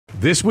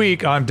This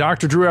week on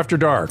Dr. Drew After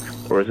Dark.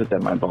 Or is it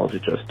that my balls are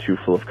just too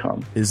full of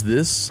cum? Is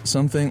this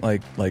something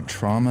like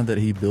trauma that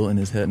he built in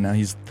his head? Now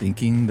he's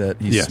thinking that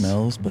he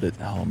smells, but it.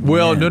 Oh, man.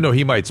 Well, no,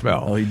 he might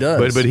smell. Oh, he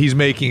does. But he's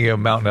making a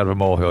mountain out of a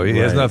molehill. He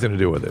has nothing to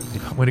do with it.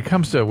 When it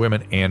comes to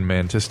women and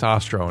men,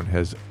 testosterone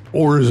has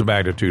orders of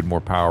magnitude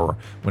more power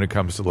when it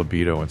comes to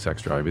libido and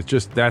sex drive. It's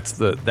just that's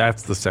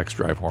the sex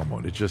drive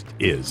hormone. It just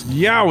is.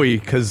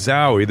 Yowie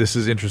kazowie. This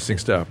is interesting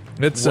stuff.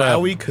 It's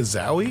Wowie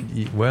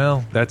kazowie?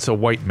 Well, that's a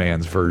white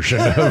man's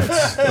version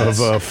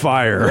of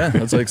fire. Yeah,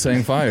 that's like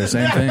saying fire.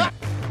 Same thing.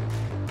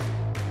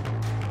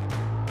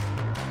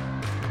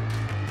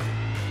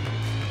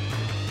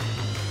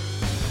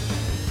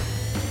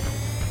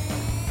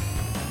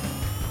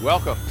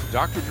 Welcome to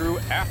Dr. Drew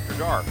After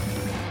Dark.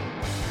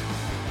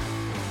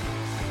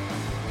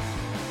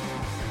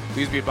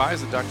 Please be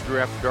advised that Dr. Drew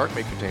After Dark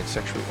may contain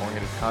sexually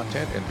oriented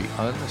content and be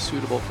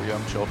unsuitable for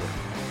young children.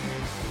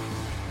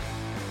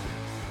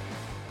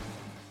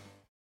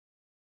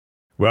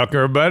 Welcome,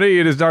 everybody.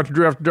 It is Dr.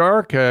 Drew After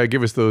Dark.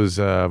 Give us those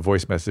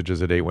voice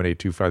messages at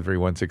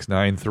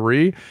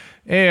 818-253-1693.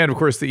 And, of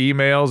course, the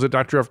emails at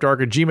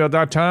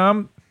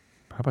drdrafterdark@gmail.com.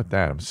 How about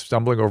that? I'm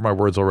stumbling over my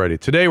words already.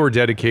 Today we're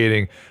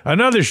dedicating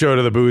another show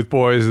to the Booth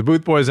Boys. The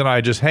Booth Boys and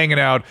I just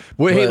hanging out.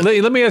 Well, hey,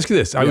 let me ask you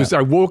this.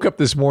 I woke up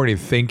this morning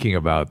thinking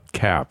about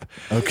Cap.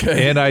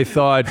 Okay. And I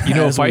thought,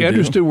 if I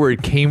understood where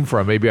it came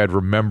from, maybe I'd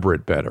remember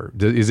it better.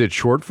 Is it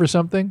short for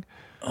something?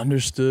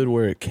 Understood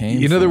where it came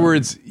from. In other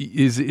words,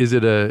 is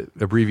it a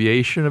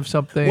abbreviation of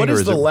something? What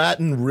is the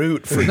Latin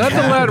root for Not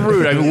Cap? the Latin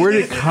root. I mean, where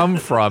did it come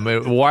from?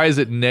 Why is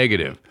it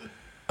negative?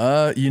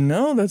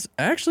 That's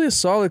actually a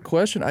solid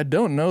question. I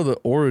don't know the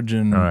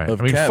origin of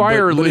Cap.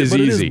 Fire but is it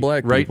easy, is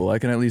black right? people. I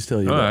can at least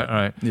tell you that. All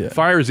right. Yeah.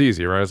 Fire is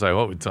easy, right? It's like,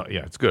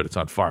 it's good. It's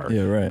on fire.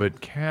 Yeah, right.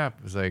 But cap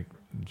is like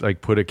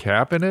put a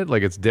cap in it,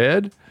 like it's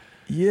dead.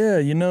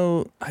 Yeah,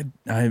 I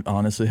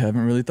honestly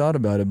haven't really thought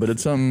about it, but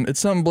it's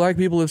something black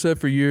people have said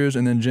for years,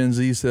 and then Gen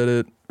Z said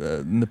it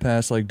in the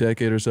past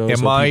decade or so. Am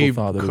people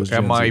thought that it was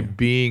Gen I Z.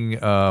 being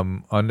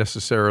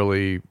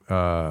unnecessarily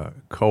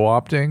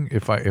co-opting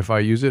if I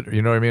use it?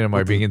 You know what I mean? Am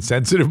I being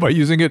insensitive by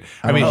using it?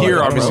 I mean,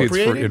 here obviously it's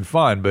in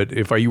fun, but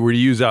if I were to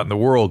use it out in the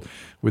world,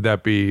 would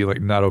that be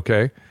not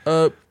okay?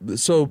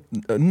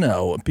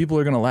 No, people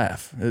are gonna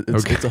laugh.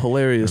 It's a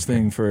hilarious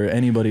thing for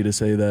anybody to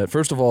say that.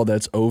 First of all,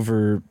 that's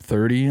over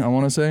 30. I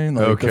want to say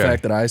the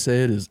fact that I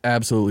say it is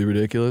absolutely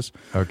ridiculous.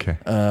 Okay.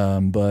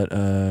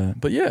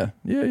 But yeah,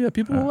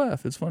 people will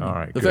laugh. It's funny. All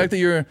right. The good. fact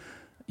that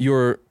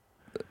you're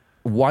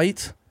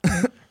white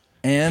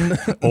and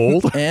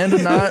old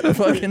and not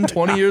fucking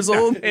 20 years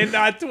old and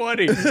not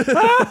 20.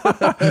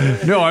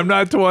 No, I'm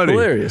not 20.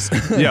 Hilarious.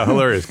 Yeah,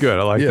 hilarious. Good.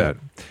 I like that.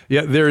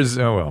 Yeah, there's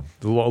the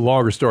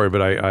longer story,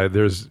 but I've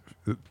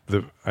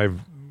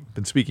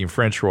been speaking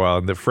French for a while,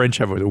 and the French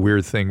have a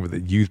weird thing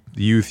that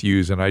youth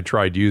use, and I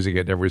tried using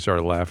it, and everybody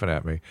started laughing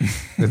at me.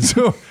 And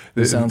so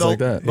it sounds like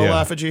that. They'll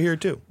laugh at you here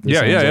too.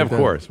 Of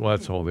course. Well,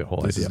 that's the whole this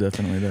idea. This is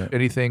definitely that.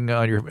 Anything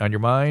on your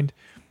mind?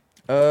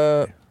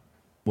 What?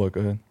 Go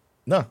ahead.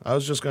 No, I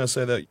was just going to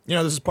say that,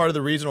 this is part of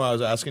the reason why I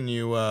was asking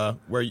you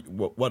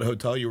what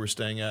hotel you were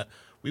staying at.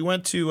 We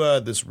went to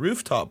this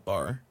rooftop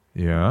bar.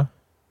 Yeah.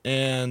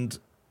 And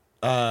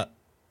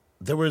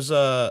there was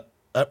have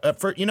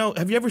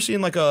you ever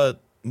seen a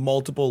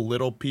multiple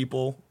little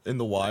people in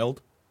the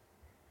wild?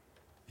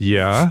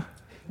 Yeah.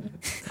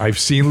 I've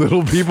seen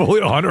little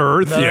people on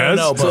Earth, yes.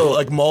 No,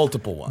 but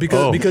multiple ones.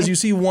 Because you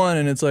see one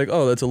and it's like,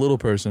 oh, that's a little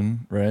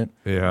person, right?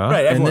 Yeah.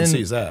 Right, everyone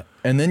sees that.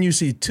 And then you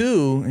see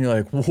two and you're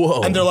like,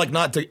 whoa. And they're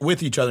not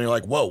with each other and you're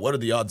like, whoa, what are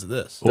the odds of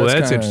this? Well,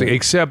 that's interesting.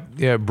 Except,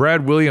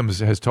 Brad Williams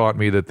has taught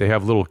me that they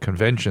have little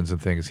conventions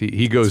and things.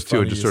 He goes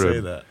to and just sort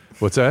of... That.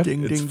 What's that?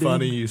 It's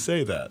funny you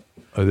say that.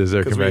 Oh, is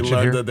there a convention we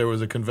learned here? that there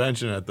was a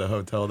convention at the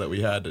hotel that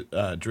we had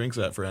drinks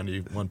at for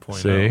Andy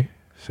 1.0.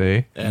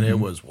 See? And it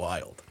was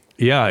wild.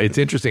 Yeah, it's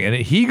interesting. And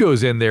he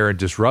goes in there and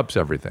disrupts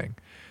everything.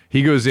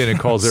 He goes in and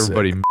calls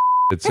everybody and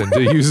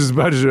uses a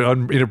bunch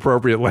of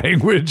inappropriate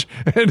language,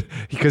 and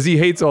because he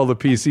hates all the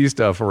PC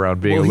stuff around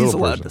being a little person. He's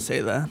allowed to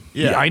say that.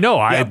 Yeah, I know.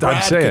 Brad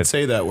I'm saying. Could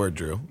say that word,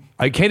 Drew.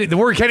 The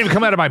word can't even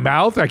come out of my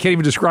mouth. I can't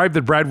even describe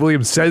that Brad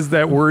Williams says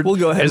that word we'll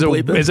go ahead as, and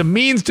bleep it. as a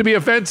means to be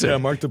offensive. Yeah,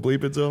 mark the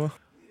bleep it, Zilla.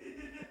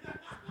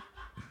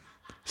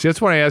 See,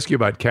 that's when I ask you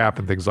about Cap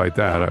and things like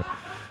that.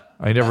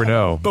 I never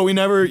know. But we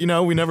never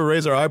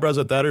raise our eyebrows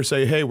at that or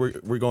say, hey,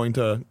 we're going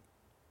to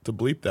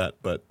bleep that.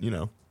 But,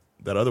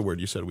 that other word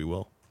you said we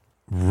will.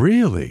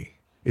 Really?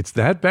 It's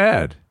that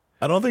bad?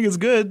 I don't think it's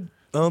good.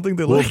 I don't think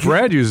they Well,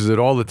 Brad uses it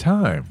all the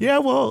time. Yeah,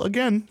 well,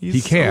 again, he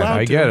can.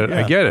 I get it. Yeah.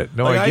 I get it.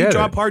 No, I get it. I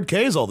drop hard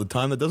K's all the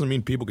time. That doesn't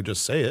mean people could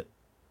just say it.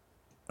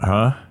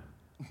 Huh?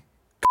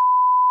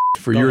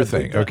 For your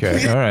thing.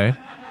 Okay. All right.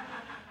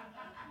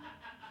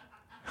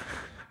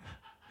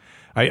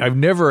 I've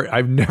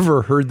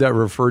never heard that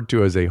referred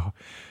to as a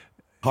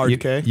hard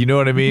K. You know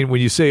what I mean? When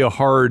you say a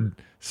hard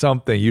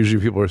something,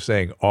 usually people are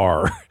saying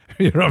R.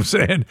 You know what I'm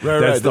saying? Right,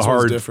 That's right. the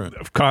hard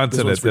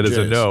consonant that is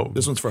a no.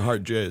 This one's for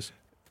hard J's.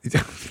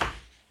 Okay.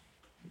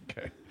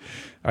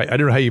 I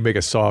don't know how you make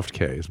a soft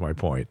K is my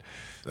point.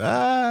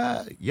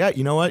 Yeah,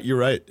 you know what? You're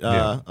right.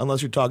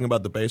 Unless you're talking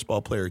about the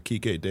baseball player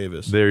Kike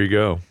Davis. There you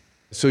go.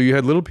 So you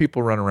had little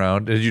people run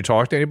around. Did you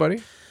talk to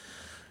anybody?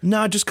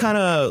 No, just kind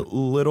of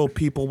little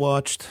people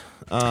watched.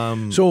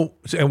 So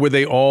and were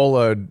they all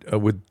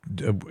with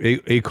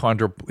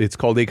it's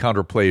called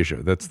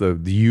achondroplasia? That's the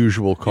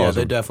usual cause. Yeah,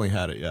 they of definitely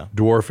had it. Yeah,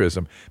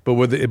 dwarfism. But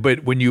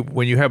when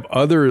you have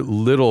other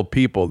little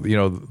people,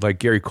 like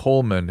Gary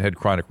Coleman had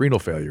chronic renal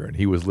failure, and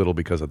he was little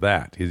because of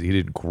that. He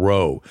didn't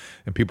grow,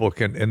 and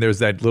and there's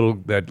that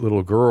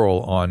little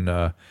girl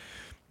on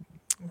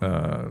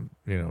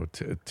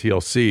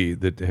TLC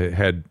that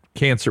had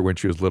cancer when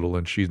she was little,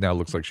 and she now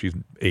looks like she's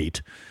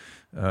 8.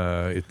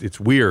 It's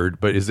weird,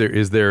 but is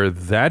there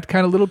that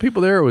kind of little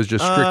people there, or was it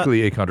just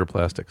strictly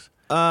achondroplastics?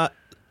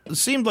 It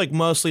seemed like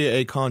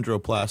mostly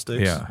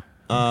achondroplastics. Yeah.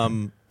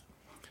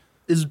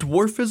 Is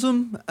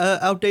dwarfism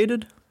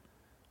outdated?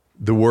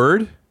 The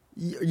word?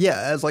 Yeah,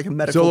 as like a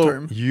medical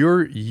term.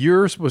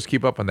 You're supposed to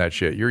keep up on that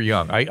shit. You're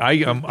young.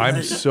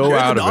 I'm so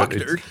out of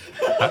it.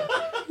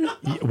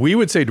 We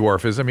would say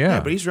dwarfism,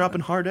 yeah. But he's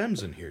dropping hard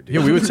M's in here, dude.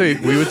 Yeah, we would say an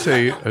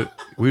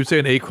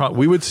achron.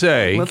 We would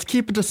say. Let's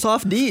keep it to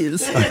soft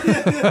D's.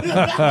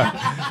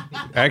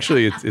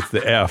 Actually, it's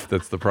the F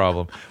that's the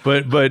problem.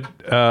 But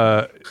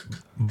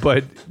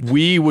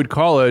we would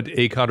call it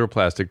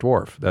achondroplastic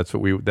dwarf. That's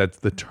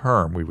the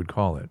term we would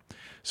call it.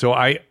 So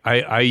I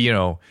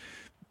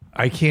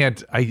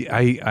can't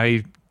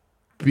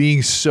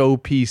being so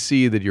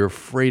PC that you're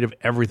afraid of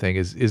everything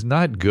is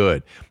not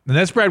good. And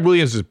that's Brad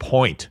Williams'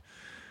 point.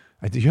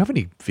 Do you have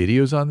any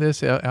videos on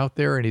this out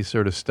there? Any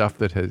sort of stuff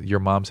that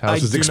your mom's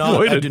house is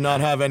exploited? I do not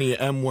have any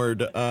M-word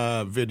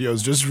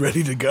videos just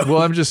ready to go.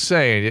 Well, I'm just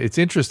saying it's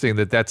interesting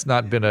that's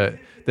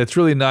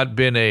really not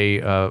been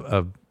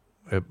a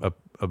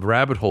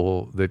rabbit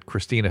hole that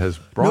Christina has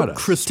brought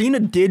us. Christina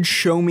did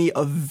show me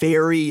a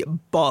very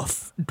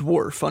buff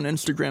dwarf on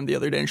Instagram the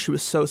other day, and she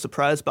was so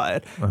surprised by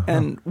it. Uh-huh.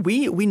 And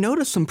we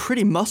noticed some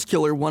pretty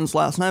muscular ones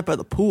last night by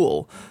the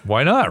pool.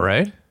 Why not,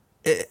 right?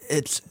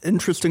 It's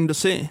interesting to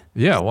see.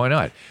 Yeah, why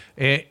not?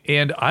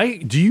 And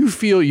do you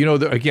feel,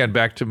 again,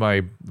 back to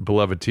my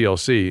beloved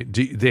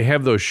TLC, they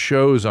have those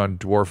shows on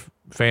dwarf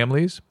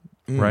families,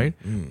 right?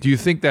 Do you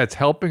think that's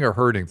helping or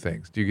hurting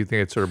things? Do you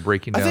think it's sort of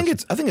breaking down?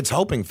 I think it's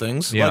helping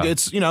things. Yeah. Like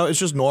it's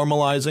just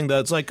normalizing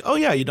that. It's like, oh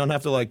yeah, you don't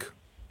have to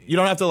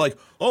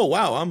oh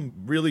wow, I'm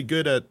really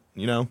good at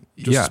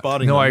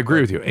spotting. No, them. I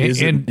agree with you.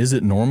 Is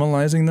it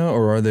normalizing though,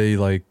 or are they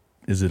like?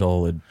 Is it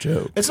all a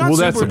joke? It's not. Well,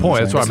 that's the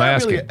point. That's what I'm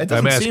asking. Really, it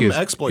doesn't seem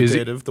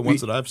exploitative. The ones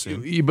that I've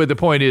seen. But the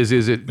point is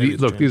it?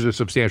 Look, these are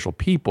substantial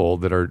people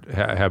that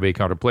have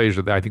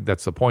achondroplasia. I think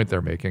that's the point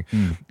they're making.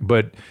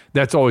 But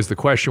that's always the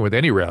question with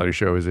any reality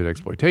show: is it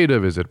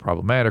exploitative? Is it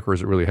problematic? Or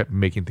is it really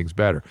making things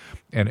better?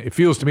 And it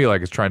feels to me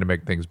like it's trying to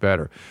make things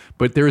better.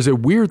 But there is a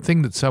weird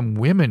thing that some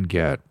women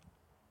get,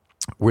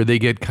 where they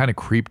get kind of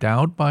creeped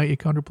out by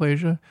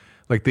achondroplasia,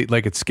 like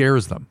it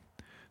scares them.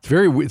 It's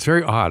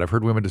very odd. I've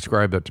heard women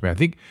describe that to me. I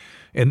think,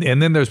 and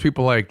then there's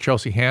people like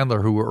Chelsea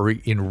Handler who are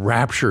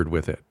enraptured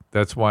with it.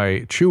 That's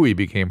why Chewy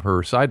became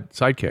her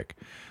sidekick.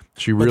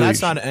 But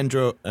that's not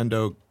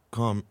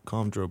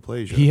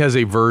endochondroplasia. He has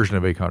a version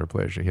of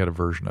achondroplasia. He had a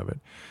version of it,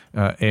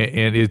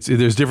 and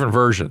there's different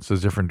versions.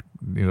 There's different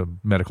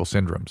medical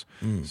syndromes.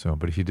 So,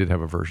 but he did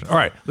have a version. All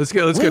right, let's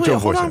get to a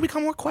voice. Hold on, we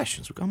got more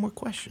questions.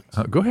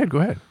 Go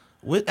ahead.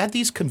 At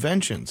these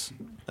conventions,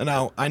 and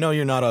now I know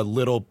you're not a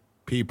little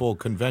people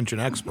convention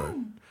expert,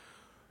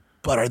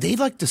 but are they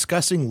like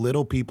discussing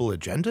little people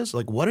agendas?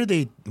 Like what are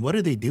they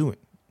doing?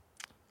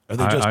 Are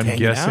they just I'm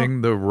guessing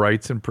out? The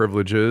rights and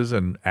privileges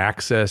and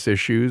access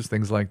issues,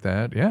 things like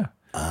that. Yeah.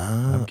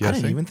 I'm guessing. I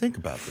didn't even think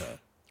about that.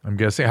 I'm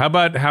guessing. How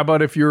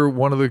about if you're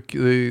one of the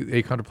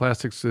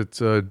achondroplastics that's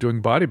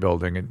doing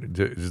bodybuilding, and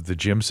is the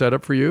gym set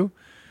up for you?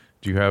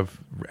 Do you have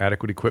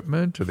adequate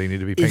equipment? Do they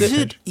need to be paying attention?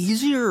 Is it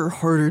easier or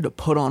harder to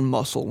put on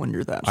muscle when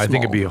you're that small? I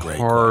think it'd be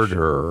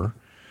harder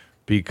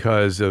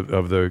because of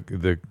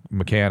the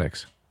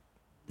mechanics.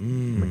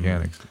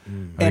 Mechanics.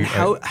 And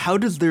how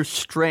does their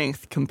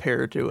strength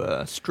compare to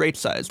a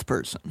straight-sized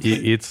person?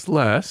 It's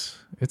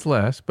less,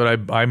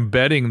 but I'm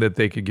betting that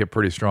they could get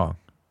pretty strong.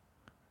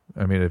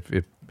 I mean, if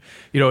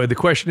the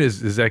question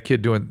is that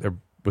kid doing?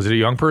 Was it a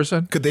young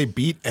person? Could they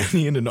beat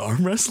any in an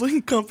arm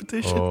wrestling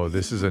competition? Oh,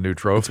 this is a new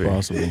trophy.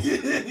 It's possible.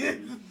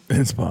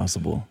 It's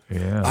possible.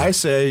 Yeah. I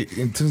say,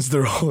 since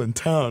they're all in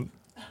town,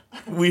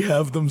 we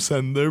have them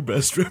send their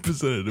best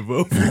representative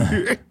over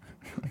here.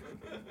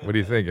 What do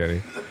you think,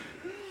 Eddie?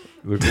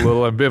 Looks a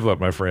little ambivalent,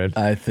 my friend.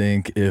 I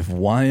think if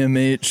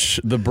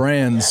YMH, the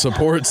brand,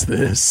 supports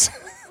this,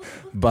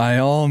 by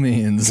all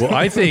means. Well,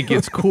 I think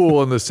it's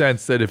cool in the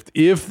sense that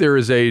if there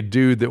is a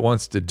dude that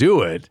wants to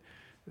do it,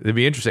 it'd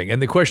be interesting. And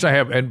the question I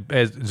have, and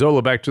as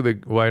Zola, back to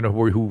I know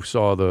who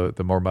saw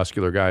the more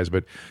muscular guys,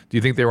 but do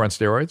you think they were on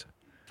steroids?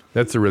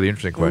 That's a really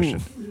interesting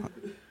question. Ooh.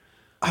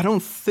 I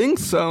don't think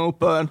so,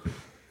 but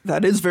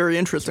that is very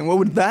interesting. What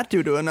would that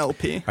do to an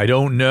LP? I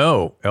don't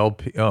know.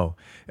 LP. Oh,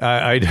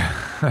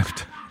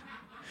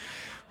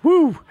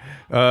 Woo.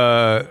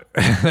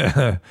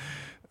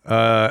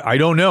 I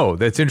don't know.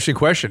 That's an interesting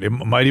question. It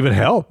might even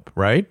help,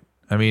 right?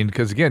 I mean,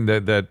 because again,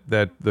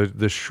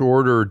 the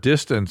shorter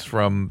distance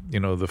from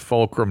the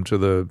fulcrum to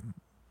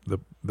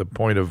the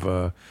point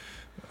of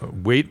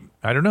weight.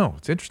 I don't know.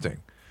 It's interesting.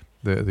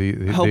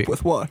 Help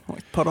with what?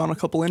 Like put on a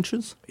couple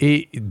inches?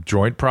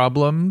 Joint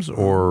problems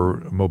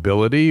or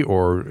mobility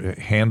or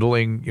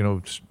handling,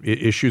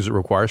 issues that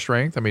require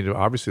strength. I mean,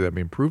 obviously that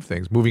may improve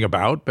things. Moving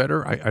about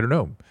better. I don't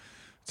know.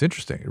 It's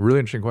interesting. A really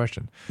interesting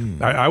question.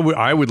 I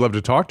would love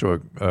to talk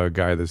to a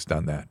guy that's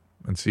done that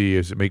and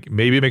see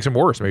maybe it makes him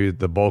worse. Maybe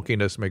the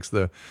bulkiness makes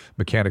the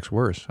mechanics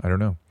worse. I don't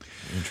know.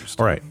 Interesting.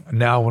 All right.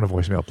 Now I want a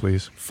voicemail,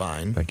 please.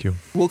 Fine. Thank you.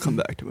 We'll come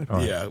back to it.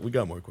 Right. Yeah, we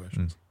got more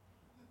questions.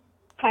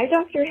 Hi,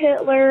 Dr.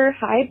 Hitler.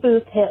 Hi,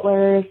 Booth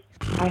Hitlers.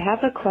 I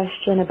have a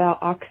question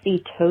about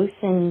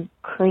oxytocin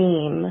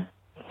cream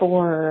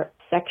for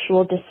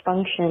sexual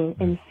dysfunction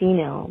in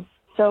females.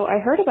 So I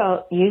heard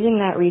about using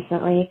that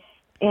recently,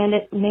 and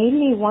it made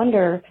me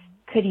wonder,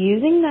 could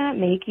using that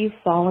make you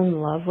fall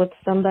in love with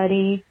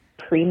somebody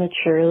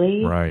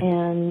prematurely? Right.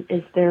 And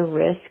is there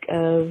risk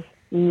of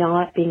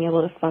not being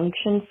able to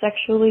function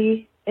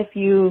sexually if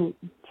you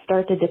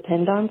start to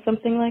depend on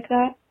something like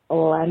that?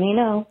 Let me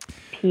know.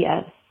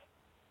 P.S.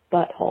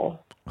 Butthole.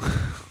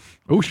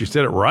 Oh, she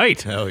said it right.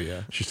 Hell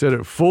yeah. She said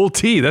it full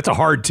T. That's a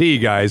hard T,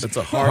 guys. That's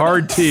a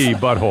hard T,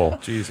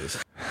 butthole.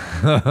 Jesus.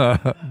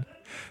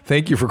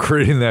 Thank you for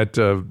creating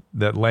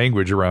that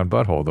language around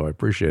butthole, though. I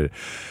appreciate it.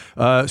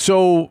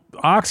 So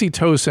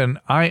oxytocin,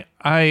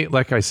 I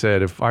like I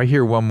said, if I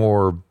hear one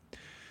more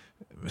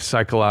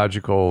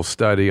psychological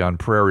study on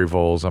prairie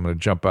voles, I'm going to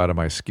jump out of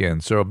my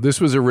skin. So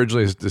this was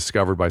originally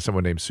discovered by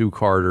someone named Sue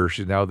Carter.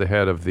 She's now the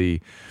head of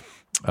the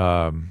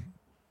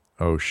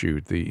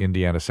the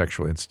Indiana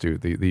Sexual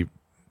Institute.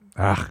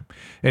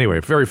 Anyway,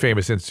 a very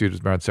famous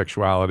institute around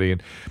sexuality.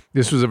 And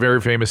this was a very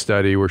famous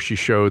study where she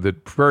showed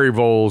that prairie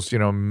voles,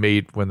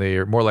 mate when they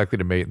are more likely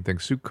to mate and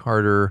things. Sue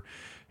Carter,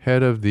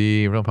 head of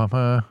the,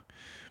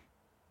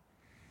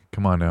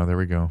 come on now, there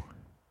we go.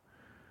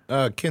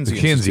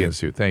 Kinsey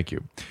Institute. Thank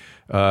you.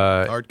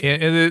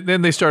 And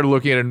then they started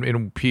looking at it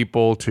in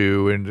people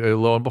too, and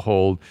lo and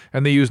behold,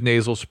 and they used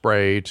nasal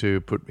spray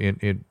to put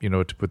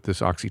to put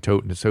this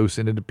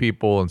oxytocin into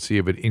people and see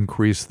if it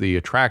increased the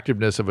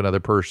attractiveness of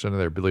another person and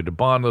their ability to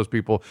bond those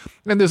people.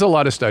 And there's a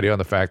lot of study on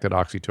the fact that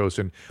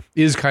oxytocin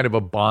is kind of a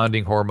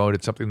bonding hormone.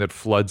 It's something that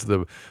floods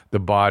the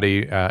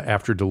body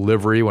after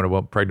delivery. When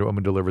a pregnant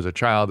woman delivers a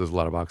child, there's a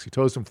lot of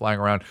oxytocin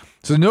flying around.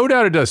 So no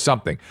doubt it does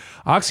something.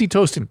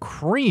 Oxytocin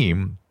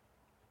cream.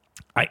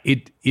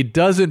 It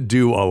doesn't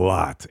do a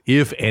lot,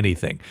 if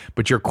anything,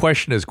 but your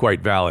question is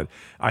quite valid.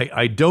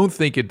 I don't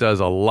think it does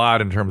a lot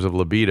in terms of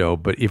libido,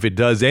 but if it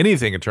does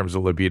anything in terms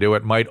of libido,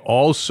 it might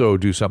also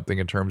do something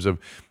in terms of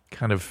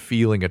kind of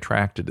feeling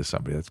attracted to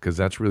somebody. That's because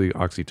that's really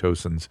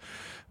oxytocin's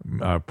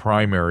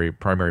primary,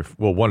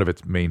 one of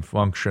its main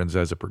functions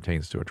as it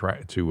pertains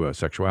to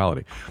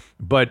sexuality.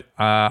 But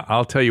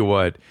I'll tell you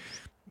what,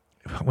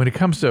 when it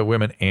comes to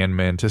women and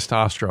men,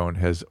 testosterone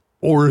has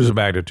orders of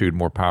magnitude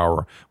more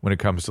power when it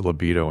comes to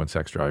libido and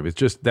sex drive. It's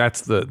just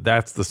that's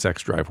the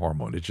sex drive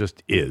hormone. It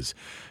just is,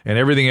 and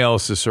everything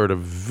else is sort of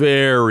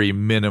very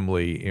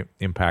minimally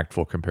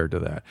impactful compared to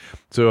that.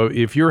 So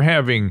if you're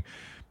having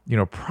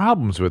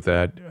problems with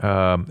that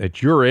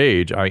at your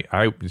age,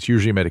 it's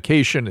usually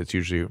medication. It's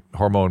usually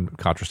hormone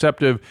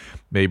contraceptive.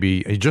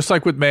 Maybe just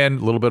like with men,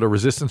 a little bit of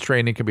resistance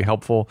training can be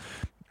helpful,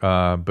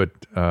 but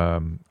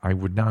I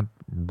would not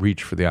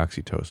reach for the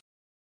oxytocin.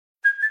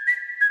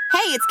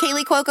 Hey, it's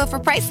Kaylee Cuoco for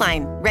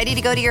Priceline. Ready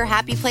to go to your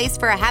happy place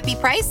for a happy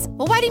price?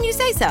 Well, why didn't you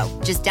say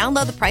so? Just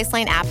download the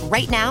Priceline app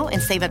right now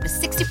and save up to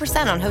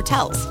 60% on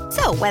hotels.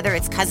 So whether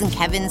it's Cousin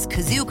Kevin's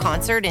Kazoo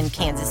Concert in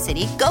Kansas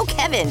City, go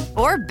Kevin,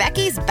 or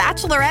Becky's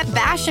Bachelorette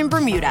Bash in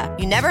Bermuda,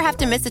 you never have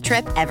to miss a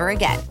trip ever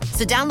again.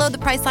 So download the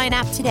Priceline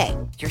app today.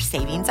 Your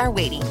savings are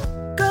waiting.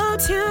 Go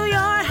to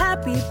your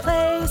happy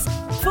place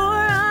for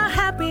a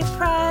happy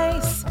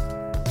price.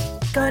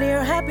 Go to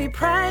your happy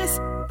price,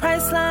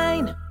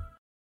 Priceline.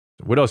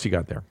 What else you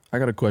got there? I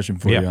got a question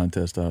for you on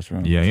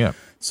testosterone. Yeah.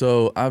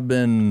 So I've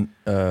been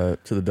to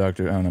the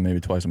doctor, I don't know, maybe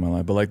twice in my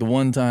life, but like the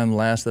one time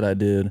last that I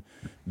did,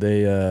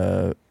 they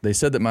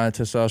said that my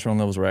testosterone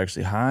levels were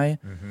actually high.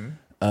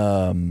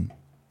 Mm-hmm.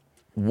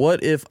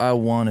 What if I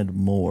wanted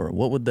more?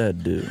 What would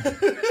that do?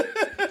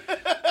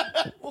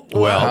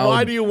 Well,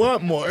 why do you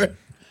want more?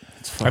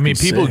 I mean,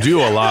 people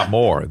do a lot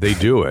more. They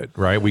do it,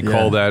 right? We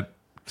call that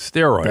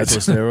steroids. That's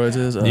what steroids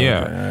is? Oh,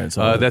 yeah. Okay. All right,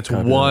 so that's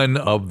one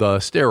of the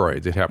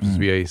steroids. It happens to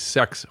be a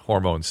sex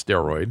hormone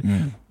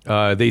steroid.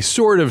 They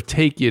sort of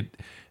take it,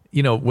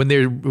 when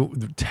they're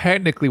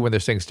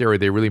saying steroid,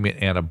 they really mean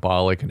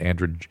anabolic and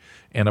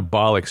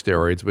anabolic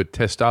steroids, but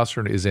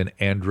testosterone is an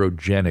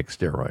androgenic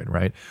steroid,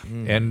 right?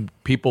 And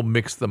people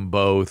mix them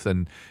both,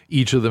 and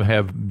each of them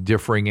have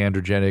differing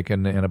androgenic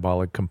and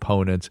anabolic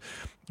components.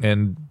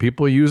 And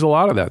people use a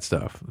lot of that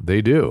stuff.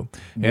 They do.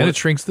 And it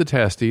shrinks the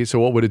testes. So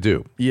what would it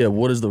do? Yeah,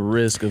 what is the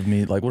risk of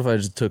me? Like, what if I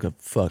just took a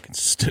fucking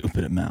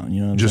stupid amount?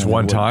 You know, just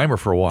one time or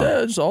for a while?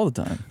 Yeah, just all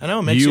the time. I know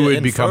it makes you you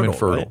would become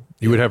infertile. Right?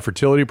 You would have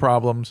fertility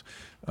problems.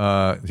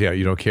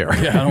 You don't care.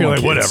 Yeah, I don't You're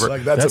want like, kids. whatever.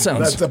 Like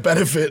that's a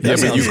benefit. Yeah,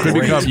 That but you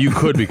sounds great.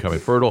 could become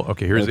infertile.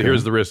 Okay,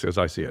 here's the risk as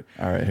I see it.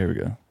 All right, here we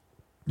go.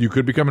 You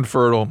could become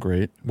infertile.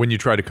 Great. When you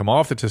try to come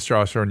off the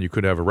testosterone, you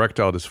could have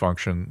erectile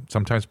dysfunction,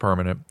 sometimes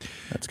permanent.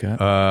 That's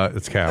Cap.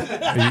 It's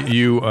Cap.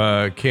 You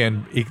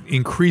can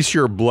increase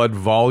your blood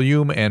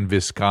volume and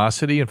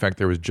viscosity. In fact,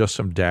 there was just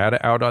some data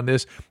out on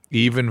this,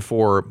 even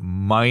for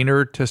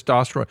minor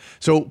testosterone.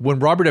 So when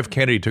Robert F.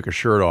 Kennedy took his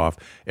shirt off,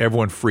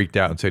 everyone freaked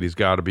out and said he's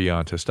got to be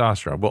on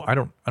testosterone. Well, I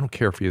don't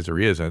care if he is or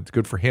he isn't. It's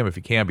good for him if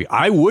he can be.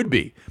 I would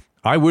be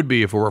if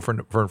it were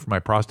for my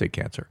prostate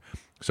cancer.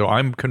 So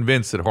I'm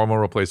convinced that hormone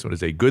replacement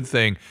is a good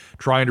thing,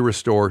 trying to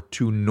restore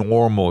to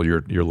normal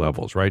your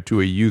levels, right? To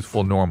a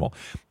youthful normal.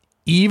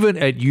 Even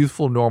at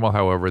youthful normal,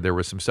 however, there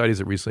were some studies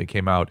that recently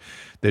came out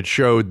that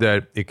showed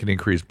that it can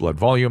increase blood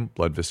volume,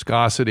 blood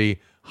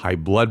viscosity, high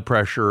blood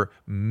pressure,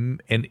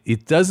 and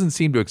it doesn't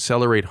seem to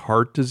accelerate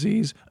heart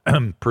disease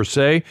per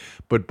se,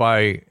 but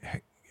by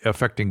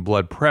affecting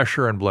blood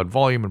pressure and blood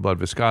volume and blood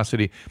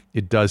viscosity,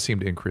 it does seem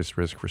to increase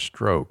risk for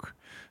stroke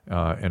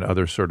and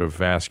other sort of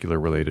vascular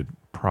related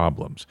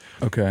problems.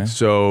 Okay.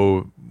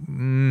 So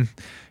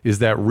is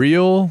that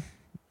real?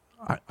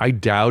 I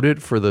doubt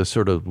it for the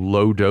sort of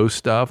low dose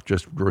stuff,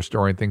 just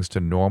restoring things to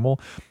normal.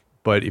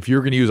 But if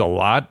you're going to use a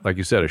lot, like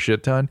you said, a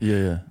shit ton,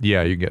 Yeah, you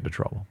can get into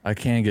trouble. I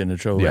can get into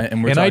trouble. Yeah.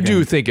 And, we're I talking,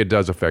 do think it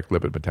does affect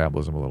lipid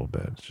metabolism a little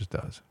bit. It just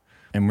does.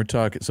 And we're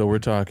talking. So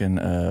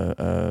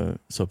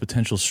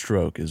potential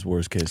stroke is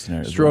worst case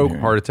scenario. Stroke,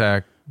 heart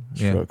attack.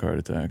 Stroke, heart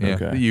attack. Yeah,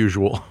 Okay. the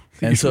usual.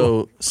 And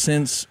so,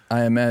 since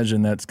I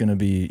imagine that's going to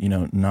be,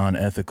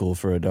 non-ethical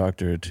for a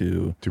doctor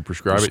to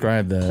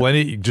prescribe that.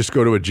 Plenty. Just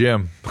go to a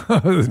gym.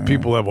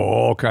 People have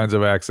all kinds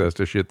of access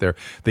to shit there.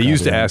 They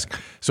used to ask.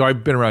 So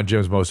I've been around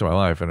gyms most of my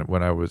life, and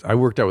when I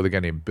worked out with a guy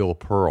named Bill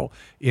Pearl.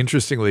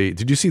 Interestingly,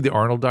 did you see the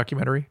Arnold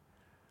documentary?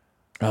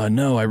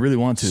 No, I really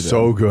want to. Though.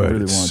 So good. I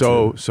really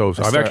want so.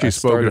 I've actually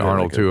spoken to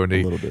Arnold too, and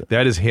a little bit.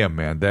 That is him,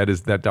 man.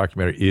 That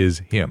documentary is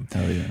him.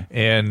 Oh yeah.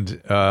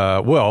 And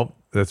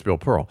that's Bill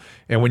Pearl.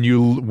 And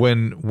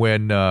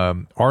when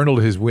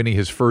Arnold is winning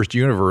his first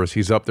universe,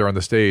 he's up there on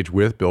the stage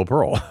with Bill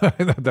Pearl.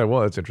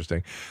 That's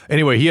interesting.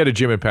 Anyway, he had a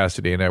gym in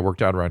Pasadena. I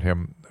worked out around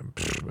him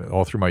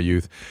all through my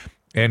youth.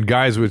 And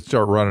guys would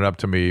start running up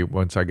to me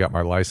once I got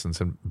my license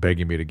and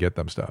begging me to get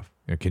them stuff.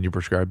 Can you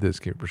prescribe this?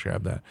 Can you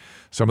prescribe that?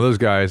 Some of those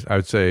guys, I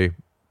would say,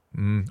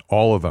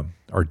 all of them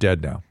are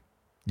dead now,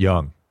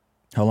 young.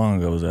 How long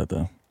ago was that,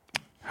 though?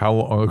 How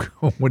long?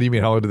 What do you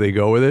mean? How long did they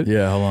go with it?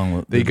 Yeah, how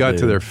long? They got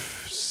to their.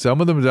 Some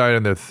of them died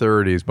in their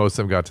 30s. Most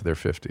of them got to their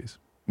 50s.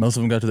 Most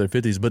of them got to their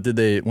 50s. But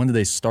when did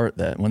they start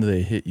that? When did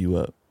they hit you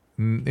up?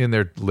 In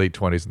their late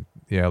 20s.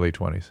 Yeah, late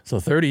 20s. So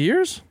 30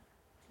 years?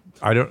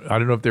 I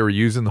don't know if they were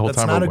using the whole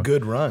time. That's not a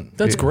good run.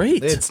 That's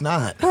great. It's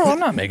not. Bro, I'm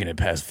not making it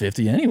past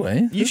 50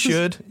 anyway. You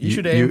should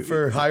aim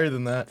for higher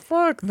than that.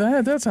 Fuck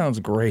that. That sounds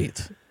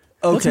great.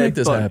 Okay, Let's make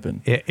this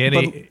happen.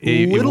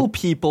 Little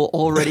people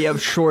already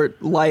have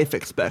short life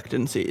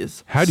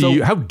expectancies.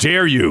 How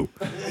dare you?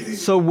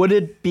 So would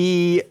it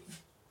be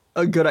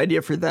a good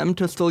idea for them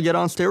to still get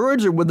on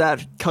steroids, or would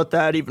that cut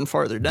that even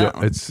farther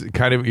down? It's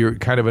you're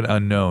kind of an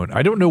unknown.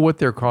 I don't know what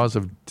their cause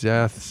of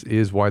deaths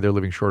is, why they're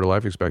living shorter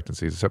life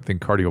expectancies. Something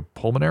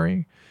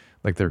cardiopulmonary,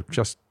 like their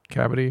chest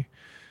cavity.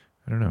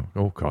 I don't know.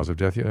 Oh, cause of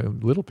death. Yeah,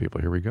 little people.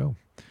 Here we go.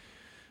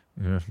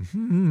 We're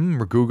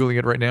Googling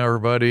it right now,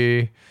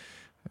 everybody.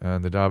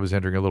 And the Dob is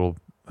entering a little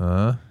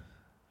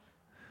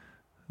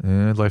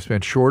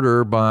lifespan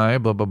shorter by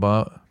blah, blah,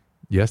 blah.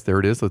 Yes, there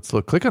it is. Let's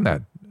look. Click on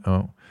that.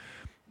 Oh,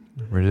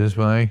 where it is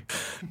by.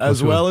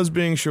 As well as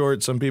being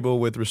short, some people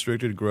with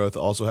restricted growth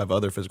also have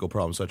other physical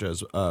problems, such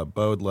as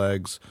bowed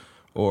legs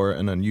or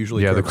an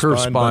unusually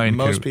curved spine.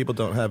 But most people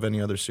don't have any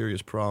other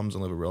serious problems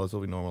and live a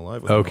relatively normal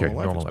life.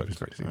 Normal life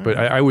expectancy. But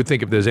I would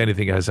think if there's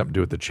anything that has something to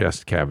do with the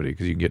chest cavity,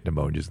 because you can get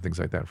pneumonias and things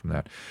like that from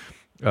that.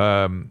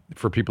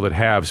 For people that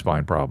have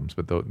spine problems,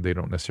 but they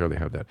don't necessarily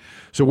have that.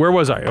 So where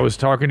was I? I was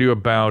talking to you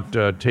about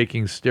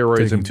taking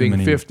steroids and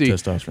being 50.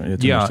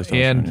 Testosterone. Yeah,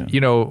 and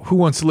who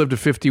wants to live to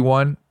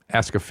 51?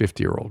 Ask a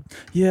 50-year-old.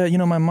 Yeah,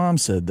 my mom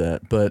said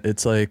that, but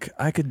it's like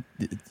I could,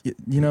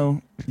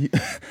 you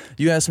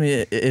asked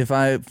me if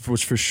I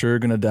was for sure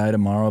gonna die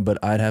tomorrow, but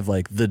I'd have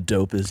like the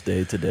dopest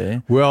day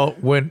today. Well,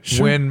 when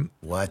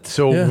what?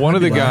 So one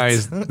of the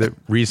guys that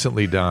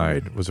recently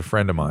died was a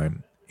friend of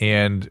mine.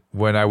 And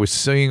when I was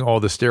seeing all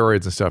the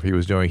steroids and stuff he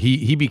was doing,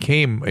 he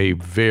became a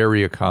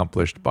very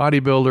accomplished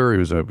bodybuilder. He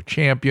was a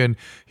champion.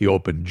 He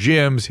opened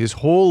gyms. His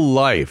whole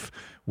life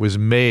was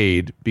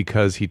made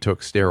because he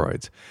took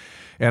steroids.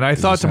 And I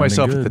thought to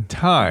myself at the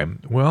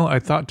time, well,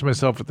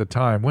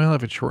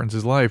 if it shortens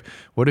his life,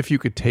 what if you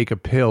could take a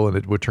pill and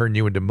it would turn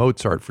you into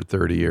Mozart for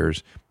 30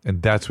 years?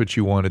 And that's what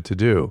you wanted to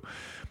do.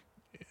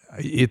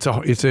 It's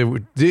a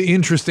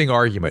interesting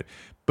argument.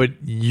 But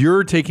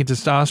you're taking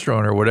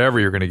testosterone or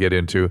whatever you're going to get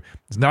into,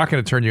 it's not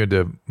going to turn you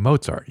into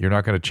Mozart. You're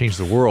not going to change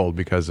the world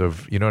because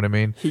of, you know what I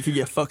mean? He could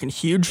get fucking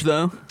huge,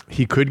 though.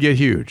 He could get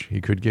huge.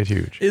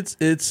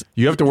 It's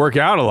You have to work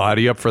out a lot.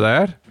 Are you up for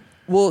that?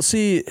 Well,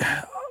 see,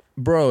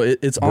 Bro,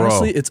 it's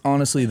honestly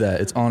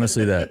that. It's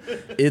honestly that.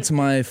 It's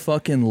my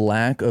fucking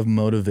lack of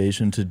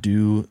motivation to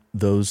do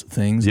those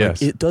things.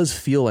 Yes. Like, it does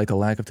feel like a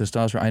lack of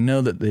testosterone. I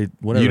know that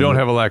whatever. You don't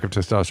have a lack of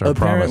testosterone, I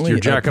promise. You're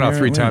jacking off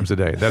 3 times a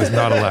day. That is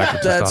not a lack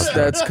of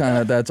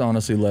testosterone. That's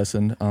honestly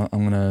lessened.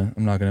 I'm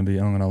not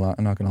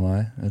gonna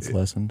lie. It's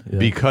lessened. Yeah.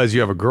 Because you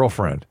have a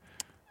girlfriend.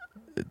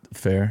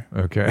 Fair.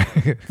 Okay.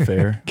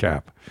 Fair.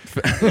 Cap.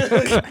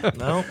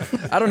 No,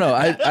 I don't know.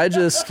 I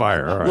just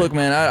fire. All right. Look,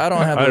 man. I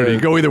don't have. I don't know. You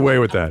go either way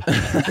with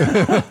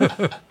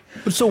that.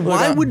 So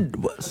why would?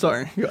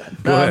 Sorry. Go ahead.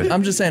 Go ahead.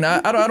 I'm just saying.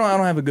 I don't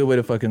have a good way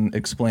to fucking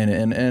explain it.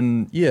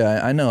 And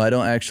yeah, I know I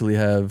don't actually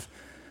have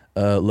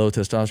low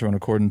testosterone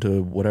according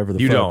to whatever the.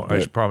 You fuck, don't.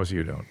 but, I promise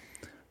you don't.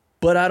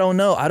 But I don't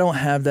know. I don't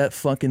have that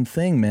fucking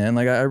thing, man.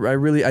 Like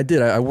I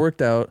did. I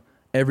worked out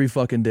every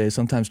fucking day,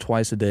 sometimes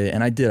twice a day,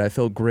 and I did. I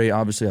felt great.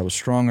 Obviously, I was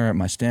stronger.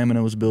 My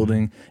stamina was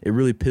building. It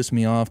really pissed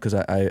me off because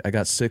I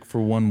got sick for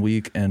 1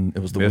 week, and it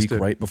was the week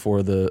right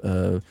before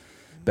the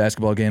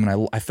basketball game,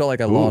 and I felt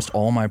like I lost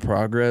all my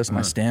progress.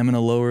 My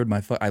stamina lowered.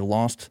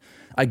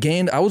 I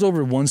gained. I was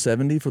over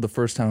 170 for the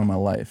first time in my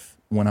life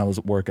when I was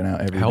working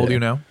out every day. How old are you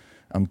now?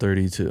 I'm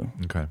 32.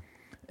 Okay.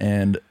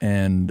 And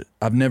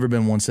I've never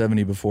been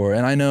 170 before,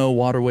 and I know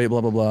water weight,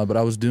 blah blah blah. But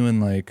I was doing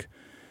like,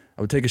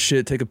 I would take a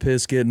shit, take a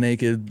piss, get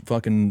naked,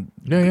 fucking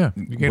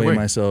weigh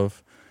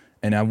myself,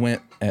 and I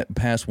went at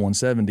past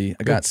 170.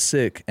 I got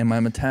sick, and my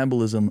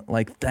metabolism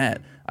like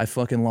that. I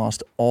fucking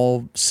lost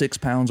all 6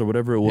 pounds or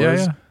whatever it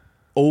was. Yeah.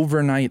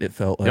 Overnight, it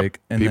felt like,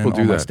 and people then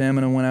do all my that.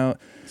 Stamina went out.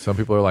 Some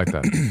people are like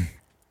that.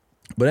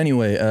 But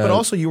anyway, but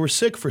also you were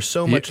sick for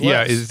so much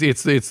less. Yeah,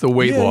 it's the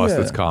weight loss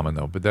that's common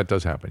though, but that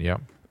does happen. Yeah.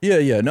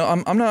 Yeah. No,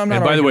 I'm not.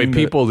 And by the way,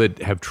 people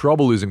that have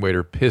trouble losing weight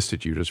are pissed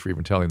at you just for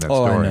even telling that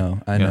story.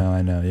 I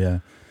know. Yeah.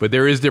 But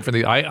there is different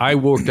things. I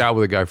worked out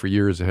with a guy for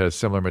years that had a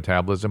similar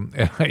metabolism,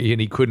 and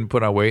he couldn't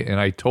put on weight. And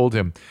I told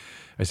him,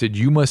 I said,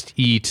 you must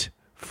eat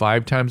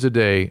 5 times a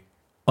day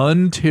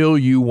until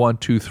you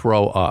want to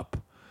throw up.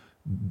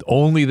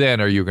 Only then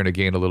are you going to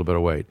gain a little bit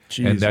of weight.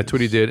 Jesus. And that's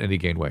what he did, and he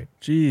gained weight.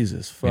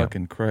 Jesus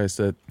fucking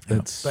Christ.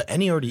 That's. But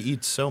and he already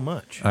eats so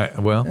much. You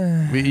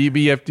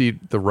have to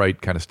eat the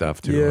right kind of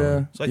stuff too.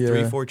 Yeah. It's like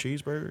 3-4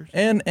 cheeseburgers.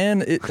 And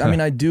I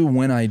mean, I do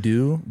when I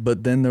do,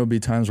 but then there'll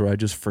be times where I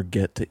just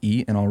forget to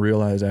eat, and I'll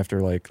realize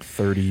after like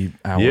 30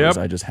 hours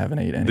I just haven't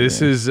ate anything.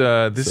 This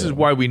is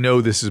why we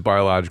know this is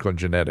biological and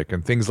genetic,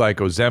 and things like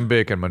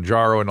Ozempic and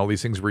Mounjaro and all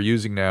these things we're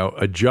using now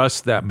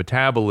adjust that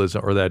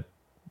metabolism or that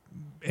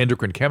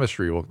endocrine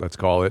chemistry, let's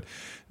call it,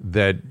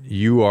 that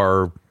you've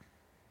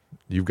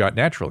got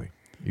naturally.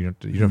 You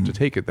don't have to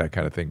take it, that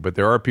kind of thing. But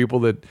there are people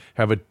that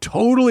have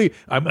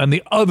I'm on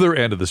the other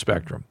end of the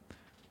spectrum,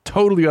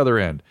 totally other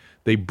end.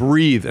 They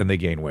breathe and they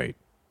gain weight.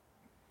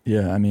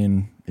 Yeah, I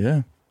mean,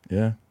 yeah.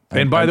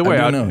 And by the way,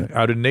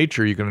 out in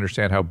nature, you can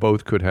understand how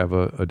both could have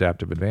a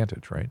adaptive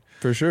advantage, right?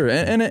 For sure.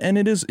 And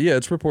it is,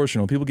 it's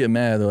proportional. People get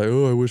mad. They're like,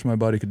 oh, I wish my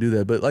body could do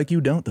that. But like,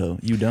 you don't, though.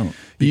 You don't.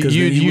 Because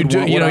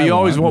you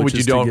always want what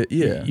you don't.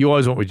 You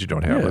always want what you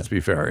don't have. Yeah. Let's be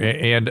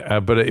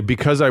fair. But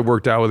because I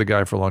worked out with a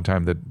guy for a long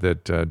time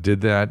that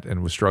did that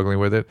and was struggling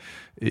with it,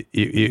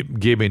 it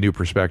gave me a new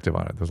perspective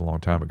on it. That was a long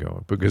time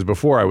ago. Because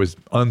before I was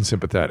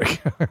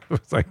unsympathetic. It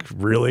was like,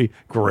 really?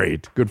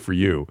 Great. Good for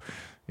you.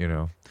 You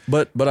know.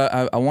 But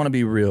I want to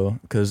be real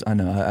because I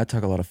know I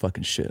talk a lot of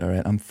fucking shit. All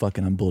right, I'm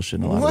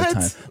bullshitting a lot of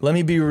the time. Let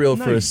me be real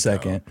for a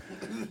second.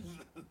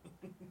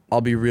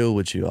 I'll be real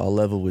with you. I'll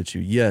level with you.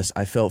 Yes,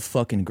 I felt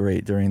fucking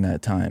great during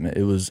that time.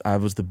 I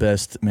was the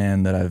best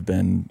man that I've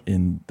been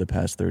in the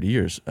past 30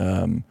 years.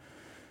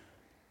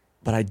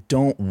 But I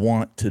don't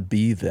want to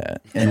be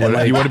that. And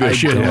you want to be a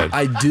shithead.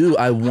 I do.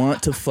 I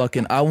want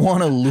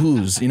to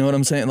lose. You know what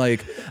I'm saying?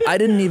 Like, I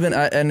didn't even,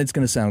 and it's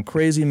going to sound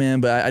crazy,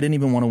 man, but I didn't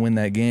even want to win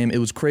that game. It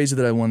was crazy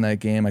that I won that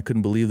game. I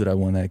couldn't believe that I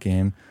won that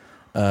game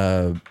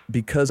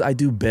because I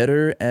do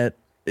better at,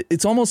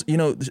 it's almost,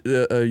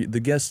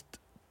 the guest,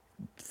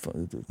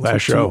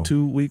 last show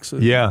 2 weeks 3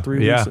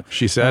 weeks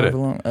she said it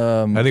long.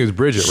 I think it was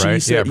Bridget,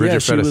 right? Bridget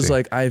Fedesi. She was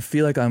like, I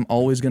feel like I'm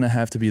always gonna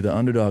have to be the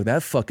underdog.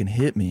 That fucking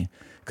hit me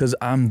because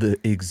I'm the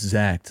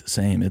exact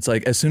same. It's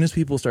like as soon as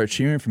people start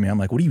cheering for me, I'm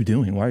like, what are you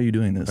doing? Why are you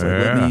doing this?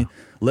 Like,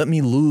 let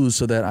me lose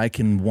so that I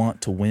can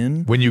want to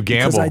win. When you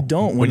gamble, I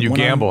don't. When you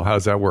gamble, how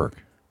does that work?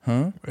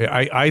 Huh?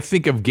 I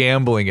think of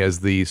gambling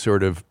as the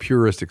sort of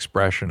purest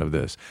expression of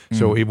this.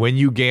 So when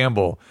you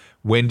gamble,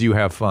 when do you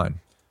have fun?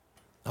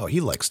 Oh,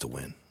 he likes to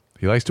win.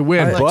 He likes to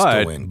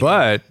win,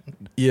 but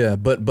yeah,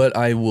 but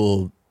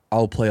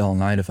I'll play all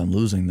night if I'm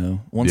losing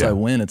though. Once I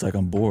win, it's like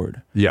I'm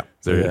bored. Yeah,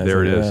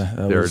 there it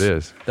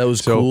is. That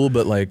was cool,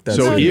 but like that's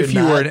so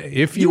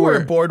if you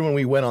weren't bored when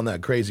we went on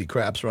that crazy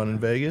craps run in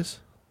Vegas.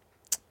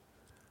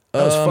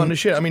 That was fun as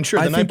shit. I mean,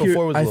 sure, the night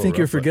before was. I think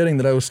you're forgetting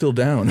that I was still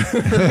down.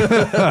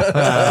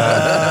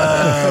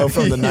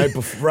 From the night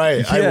before, right?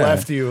 Yeah. I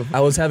left you. I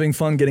was having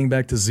fun getting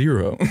back to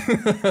 0.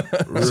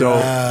 So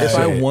if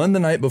I won the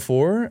night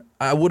before,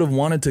 I would have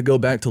wanted to go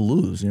back to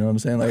lose. You know what I'm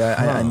saying? Like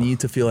I need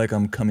to feel like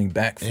I'm coming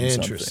back from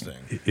Interesting.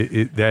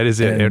 something. That is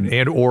it,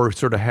 and or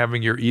sort of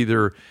having your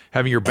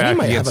back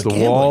might have against a the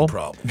gambling wall.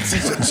 problem.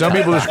 Some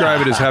people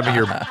describe it as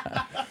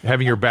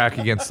having your back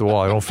against the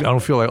wall. I don't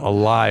feel like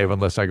alive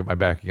unless I get my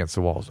back against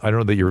the walls. I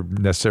don't know that you're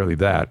necessarily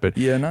that, but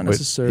Yeah, not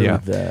necessarily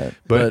that.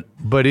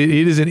 But it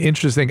is an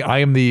interesting. I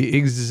am the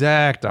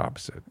exact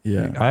opposite.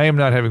 Yeah. I am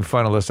not having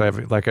fun unless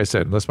like I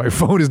said, unless my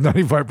phone is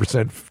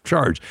 95%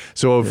 charged.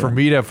 So for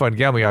me to have fun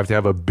gambling, I have to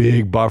have a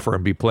big buffer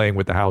and be playing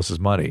with the house's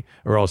money,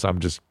 or else I'm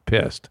just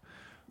pissed.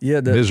 Yeah,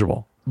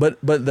 Miserable. But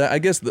I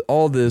guess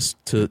all this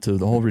to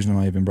the whole reason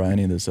why I even brought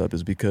any of this up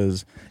is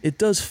because it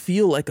does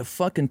feel like a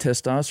fucking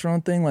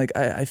testosterone thing. Like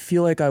I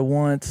feel like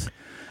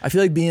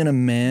being a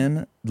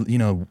man, you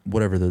know,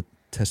 whatever the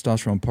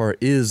testosterone part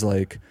is,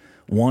 like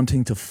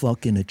wanting to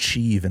fucking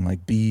achieve and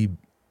like be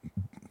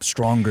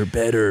stronger,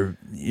 better,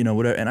 you know,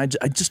 whatever. And I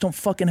just don't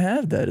fucking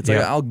have that. It's like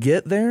I'll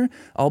get there,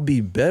 I'll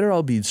be better,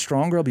 I'll be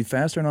stronger, I'll be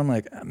faster, and I'm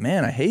like,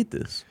 man, I hate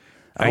this.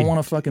 I don't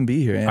want to fucking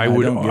be here. And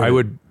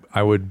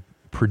I would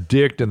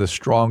predict in the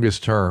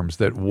strongest terms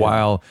that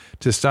while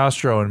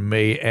testosterone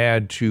may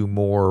add to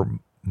more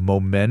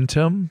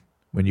momentum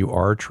when you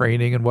are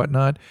training and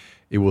whatnot,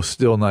 it will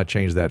still not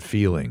change that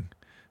feeling,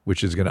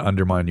 which is going to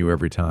undermine you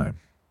every time.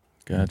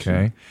 Gotcha.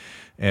 Okay.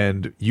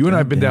 And you and I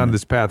have been down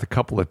this path a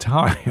couple of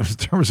times in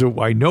terms of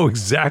I know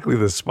exactly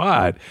the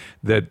spot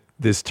that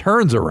this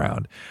turns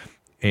around.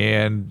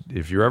 And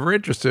if you're ever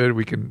interested,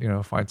 we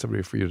can, find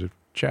somebody for you to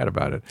chat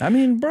about it. I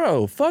mean,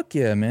 bro, fuck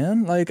yeah,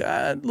 man. Like,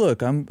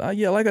 look,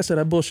 like I said,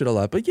 I bullshit a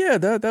lot, but yeah,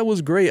 that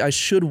was great. I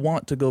should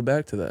want to go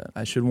back to that.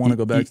 I should want to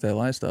go back to that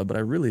lifestyle, but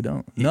I really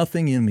don't.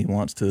 Nothing in me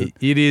wants to.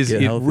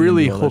 It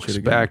really hooks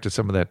back to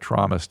some of that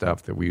trauma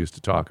stuff that we used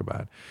to talk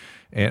about.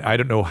 And I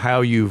don't know how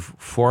you've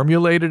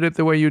formulated it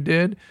the way you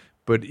did,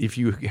 but if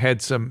you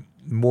had some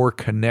more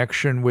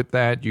connection with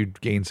that, you'd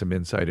gain some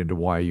insight into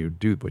why you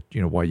do,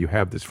 why you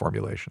have this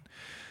formulation.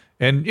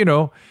 And,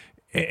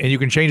 and you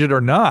can change it or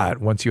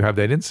not once you have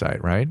that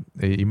insight, right?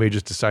 You may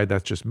just decide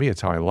that's just me.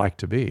 It's how I like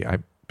to be.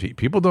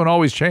 People don't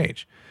always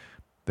change.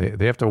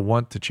 They have to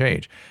want to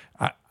change.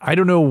 I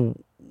don't know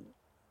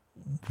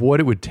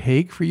what it would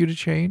take for you to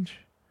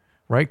change,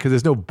 right? Because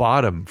there's no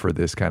bottom for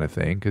this kind of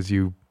thing because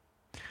you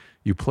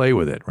play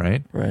with it,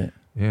 right? Right.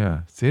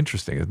 Yeah. It's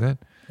interesting, isn't it?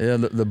 Yeah,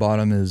 the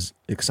bottom is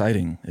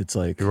exciting. It's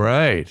like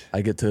right.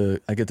 I get to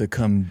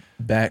come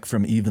back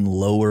from even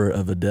lower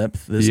of a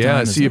depth this time.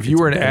 Yeah, see, if you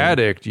were an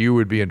addict, you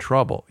would be in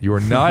trouble. You are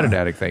not an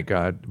addict, thank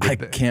God. I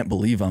can't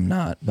believe I'm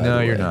not.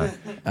 No, you're not.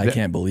 I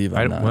can't believe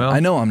I'm not. Well,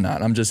 I know I'm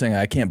not. I'm just saying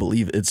I can't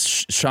believe it. It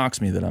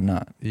shocks me that I'm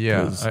not.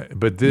 Yeah,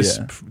 but this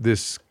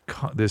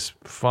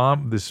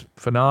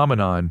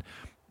phenomenon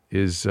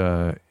is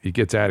it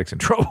gets addicts in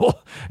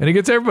trouble, and it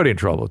gets everybody in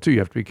trouble too. You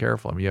have to be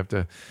careful. I mean, you have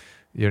to.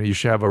 You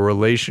should have a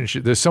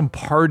relationship. There's some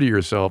part of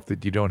yourself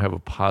that you don't have a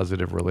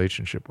positive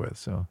relationship with.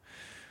 So,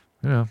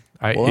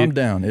 I'm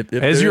down.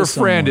 As your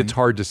friend, it's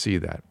hard to see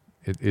that.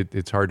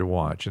 It's hard to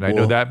watch, and I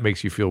know that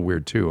makes you feel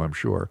weird too. I'm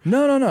sure.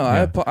 No.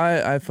 Yeah.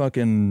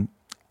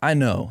 I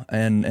know,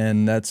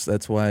 and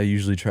that's why I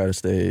usually try to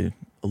stay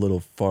a little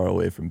far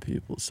away from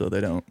people so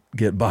they don't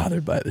get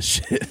bothered by the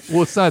shit.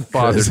 Well, it's not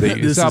bothered.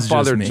 It's not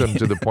bothersome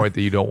to the point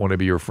that you don't want to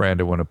be your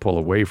friend and want to pull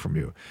away from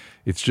you.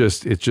 It's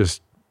just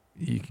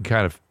you can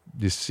kind of.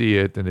 You see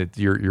it, and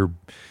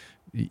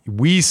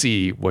we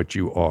see what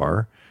you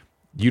are.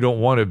 You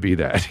don't want to be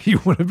that. You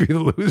want to be the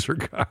loser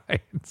guy.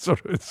 It's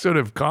sort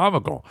of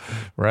comical,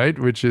 right?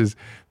 Which is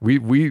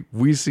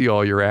we see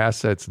all your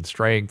assets and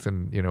strength,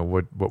 and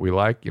what we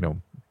like.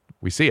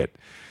 We see it,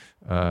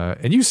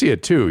 and you see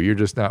it too. You're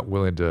just not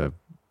willing to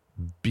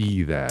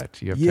be that.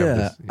 You have to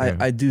have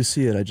this, I do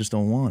see it. I just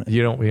don't want it.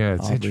 You don't. Yeah,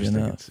 it's interesting.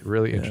 Enough. It's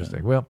really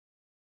interesting. Well.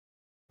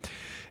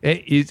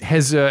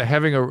 Has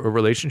having a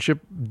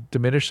relationship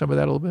diminished some of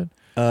that a little bit?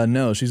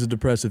 No, she's a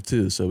depressive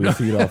too, so we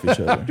feed off each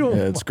other.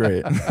 Yeah, it's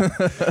great.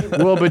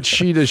 Well, but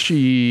does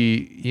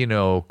she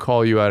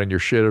call you out on your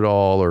shit at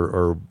all,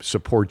 or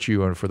support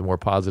you and for the more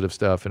positive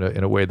stuff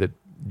in a way that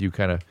you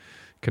kind of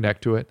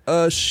connect to it?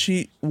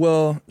 She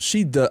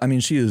does. I mean,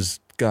 she is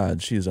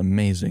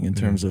amazing in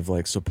terms of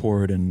like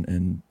support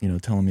and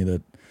telling me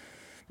that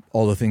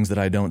all the things that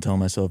I don't tell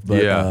myself.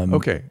 But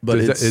okay. But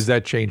is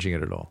that changing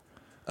it at all?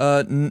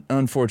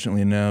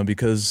 Unfortunately, no,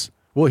 because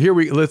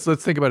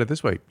let's think about it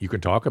this way. You can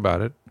talk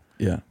about it.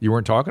 Yeah. You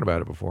weren't talking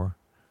about it before.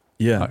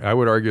 Yeah. I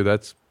would argue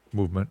that's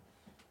movement.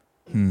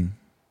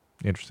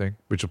 Interesting.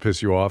 Which will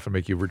piss you off and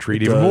make you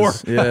retreat even more.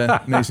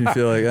 Yeah. Makes me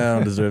feel like I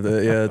don't deserve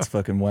that. Yeah, it's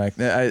fucking whack.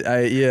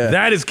 Yeah.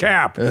 That is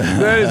cap.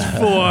 That is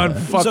full on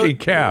fucking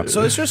cap.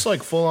 So it's just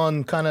like full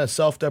on kind of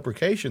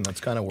self-deprecation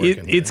that's kind of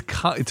working. It's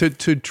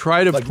to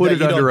try to like put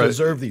it under don't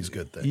deserve these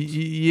good things.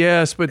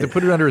 Yes, but to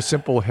put it under a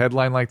simple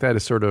headline like that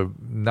is sort of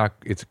not.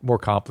 It's more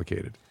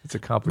complicated. It's a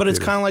complicated. But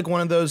it's kind of like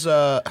one of those.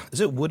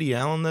 Is it Woody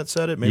Allen that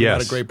said it? Maybe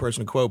not a great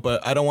person to quote,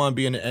 but I don't want to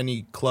be in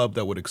any club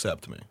that would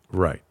accept me.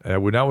 Right. I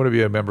would not want to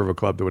be a member of a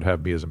club that would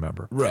have me as a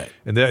member. Right.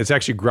 And it's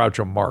actually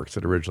Groucho Marx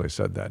that originally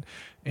said that.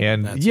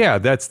 And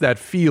that's that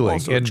feeling.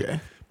 Also and Jay.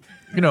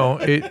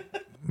 I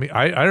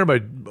don't know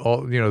about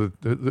all,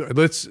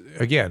 let's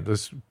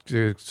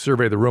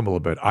survey the room a little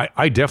bit.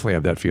 I definitely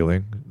have that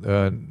feeling.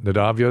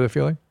 Nadav, you have that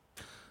feeling?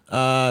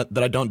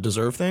 That I don't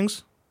deserve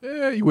things?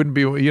 You wouldn't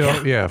be,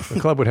 if a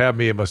club would have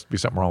me, it must be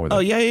something wrong with it. Oh,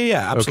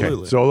 yeah,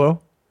 absolutely. Okay.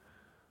 Solo?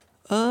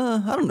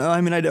 I don't know.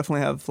 I mean, I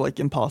definitely have like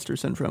imposter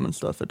syndrome and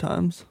stuff at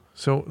times.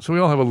 So we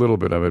all have a little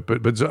bit of it,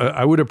 but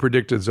I would have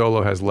predicted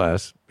Zolo has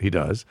less. He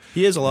does.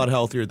 He is a lot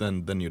healthier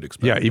than you'd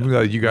expect. Yeah, even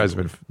though you guys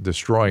have been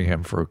destroying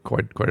him for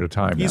quite a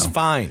time He's now.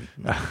 fine.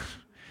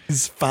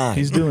 He's fine.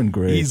 He's doing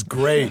great. He's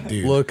great,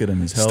 dude. Look at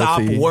him. He's healthy.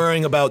 Stop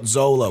worrying about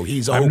Zolo.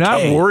 He's okay. I'm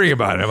not worrying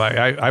about him.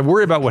 I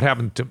worry about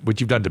what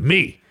you've done to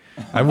me.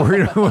 I'm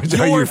worried about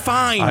You're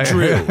fine,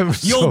 Drew.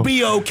 You'll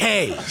be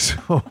okay.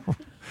 So,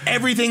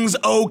 everything's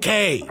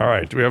okay. All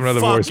right. Do we have another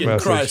voice Fucking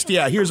message? Christ.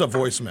 Yeah, here's a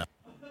voicemail.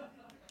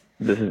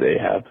 This is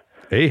Ahab.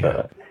 Hey,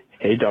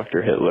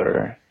 Dr.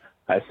 Hitler.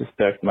 I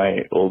suspect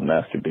my old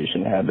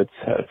masturbation habits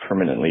have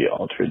permanently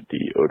altered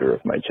the odor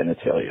of my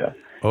genitalia.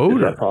 Odor?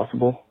 Is that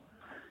possible?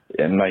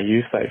 In my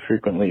youth, I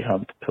frequently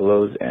humped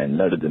pillows and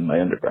nutted in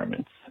my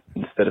undergarments.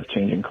 Instead of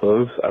changing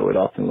clothes, I would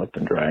often let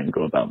them dry and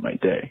go about my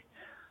day.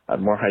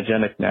 I'm more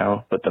hygienic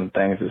now, but them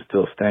things is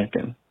still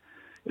stankin'.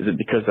 Is it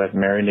because I've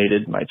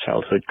marinated my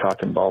childhood cock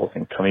and balls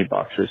in cummy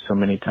boxers so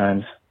many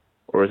times?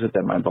 Or is it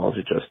that my balls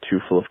are just too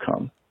full of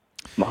cum?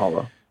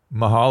 Mahalo.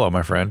 Mahalo,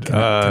 my friend. Can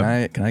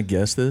I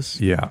guess this?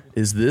 Yeah.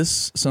 Is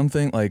this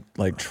something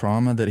like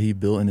trauma that he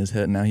built in his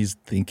head? Now he's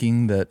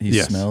thinking that he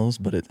smells,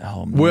 but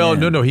Well,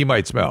 no, he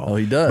might smell. Oh,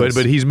 he does.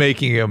 But he's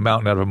making a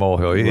mountain out of a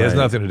molehill. He has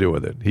Right. nothing to do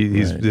with it.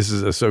 This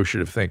is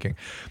associative thinking.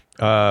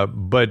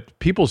 But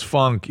people's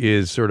funk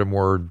is sort of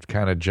more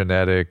kind of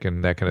genetic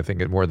and that kind of thing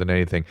more than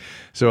anything.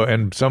 So,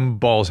 and some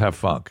balls have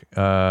funk,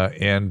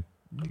 and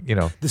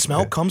the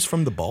smell comes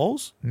from the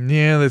balls.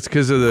 Yeah, that's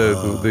because of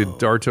the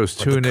Dartos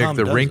tunic, cum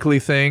the does wrinkly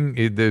thing.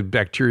 The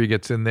bacteria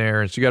gets in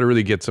there, and so you got to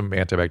really get some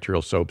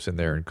antibacterial soaps in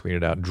there and clean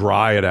it out,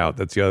 dry it out.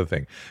 That's the other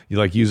thing.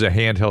 You use a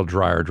handheld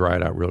dryer, dry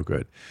it out real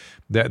good.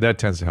 That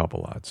tends to help a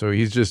lot. So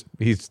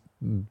he's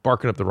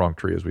barking up the wrong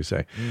tree, as we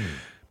say.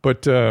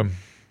 But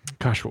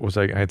gosh, what was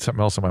I had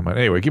something else in my mind.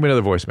 Anyway, give me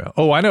another voicemail.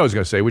 Oh, I know what I was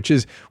going to say, which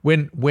is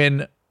when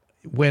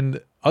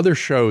other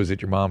shows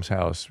at your mom's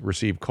house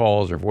receive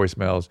calls or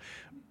voicemails,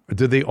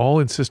 do they all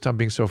insist on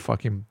being so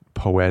fucking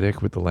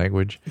poetic with the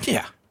language?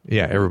 Yeah.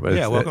 Yeah, everybody.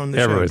 Yeah, welcome to the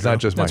show, everybody. It's not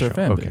just That's my our show.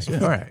 fan Okay. base, yeah.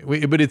 All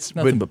right. But it's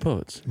Nothing but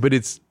poets. But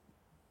it's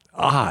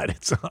odd.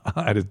 It's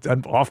odd. It's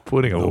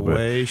off-putting a little bit.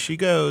 Away she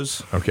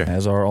goes. Okay.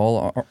 As are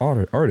all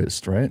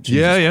artists, right?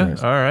 Yeah. Jesus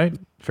Christ. All right.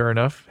 Fair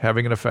enough.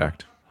 Having an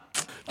effect.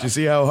 Did you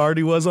see how hard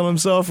he was on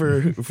himself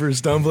for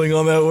stumbling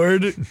on that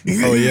word?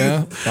 Oh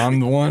yeah, I'm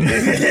the one.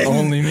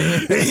 Only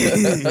me.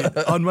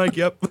 On mic.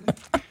 Yep.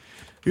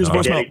 Here's a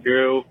voicemail. Hey,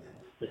 Drew.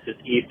 This is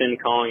Ethan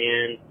calling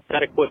in. I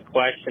had a quick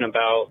question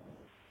about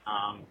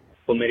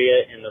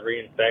chlamydia and the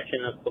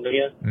reinfection of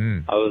chlamydia.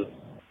 I was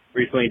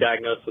recently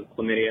diagnosed with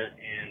chlamydia,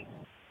 and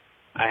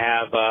I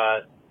have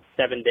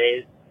 7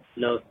 days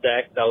no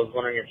sex. I was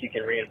wondering if you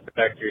can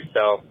reinfect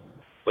yourself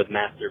with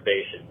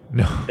masturbation.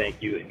 No.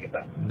 Thank you, and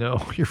goodbye.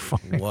 No, you're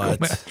fine. What?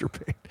 Go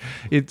masturbate.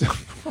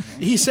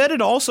 He said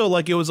it also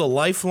like it was a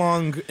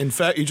lifelong. In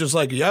fact, you're just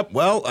like, yep.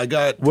 Well, I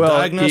got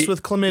diagnosed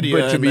with chlamydia,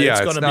 but to and be, it's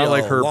it's going to be not a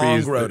like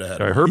herpes. long road ahead.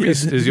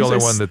 Herpes is the only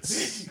one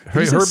that's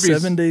He said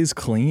herpes. 7 days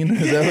clean.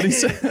 Is that what he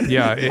said?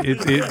 Yeah,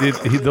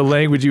 the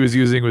language he was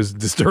using was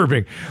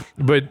disturbing,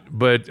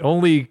 but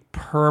only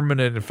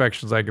permanent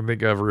infections I can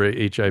think of are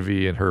HIV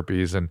and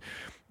herpes. And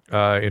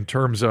in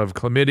terms of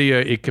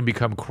chlamydia, it can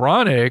become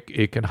chronic.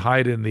 It can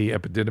hide in the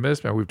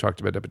epididymis. Now, we've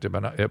talked about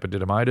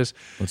epididymitis.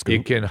 Let's go.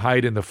 It can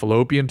hide in the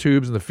fallopian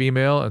tubes in the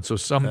female, and so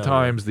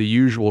sometimes the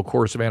usual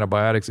course of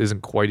antibiotics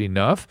isn't quite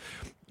enough.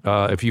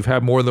 If you've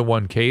had more than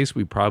one case,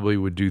 we probably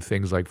would do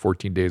things like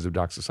 14 days of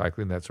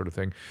doxycycline, that sort of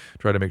thing.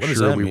 Try to make What does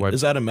sure that we mean? wipe.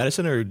 Is that a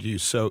medicine or do you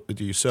soak in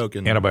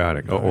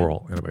Antibiotic,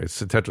 oral antibiotic.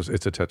 It's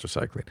a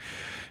tetracycline,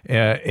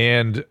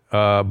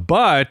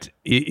 but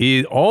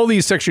all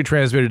these sexually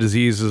transmitted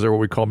diseases are what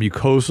we call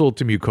mucosal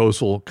to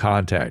mucosal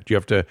contact. You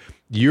have to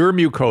your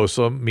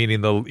mucosa,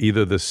 meaning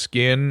either the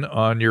skin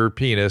on your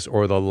penis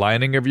or the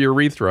lining of your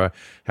urethra,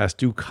 has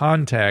to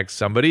contact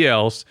somebody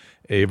else,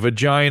 a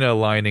vagina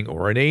lining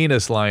or an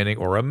anus lining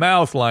or a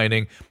mouth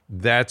lining.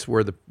 That's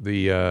where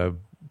the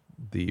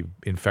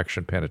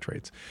infection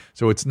penetrates.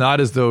 So it's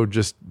not as though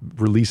just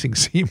releasing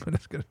semen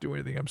is going to do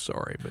anything. I'm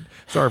sorry, but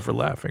sorry for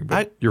laughing,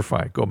 but you're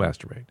fine. Go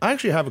masturbate. I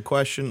actually have a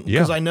question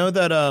because I know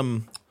that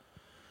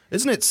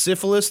isn't it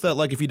syphilis that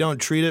like if you don't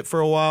treat it for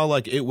a while,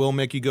 like it will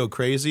make you go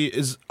crazy?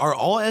 Are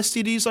all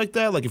STDs like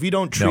that? Like if you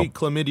don't treat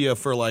chlamydia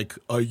for like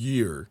a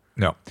year,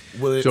 no.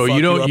 Will it So fuck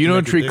you don't up and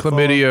make treat your dick fall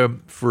chlamydia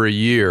for a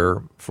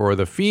year. For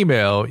the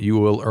female, you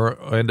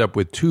will end up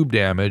with tube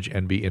damage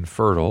and be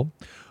infertile,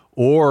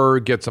 or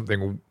get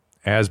something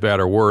as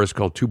bad or worse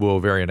called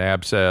tubo-ovarian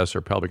abscess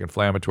or pelvic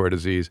inflammatory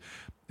disease,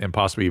 and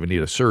possibly even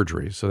need a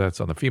surgery. So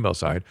that's on the female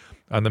side.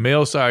 On the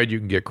male side, you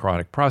can get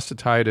chronic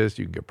prostatitis,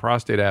 you can get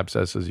prostate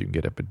abscesses, you can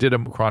get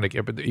chronic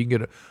you can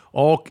get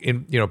all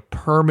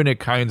permanent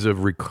kinds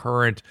of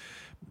recurrent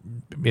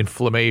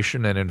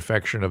inflammation and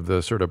infection of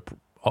the sort of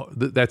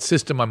that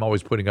system I'm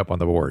always putting up on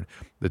the board.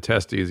 The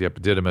testes, the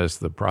epididymis,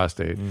 the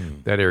prostate,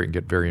 that area can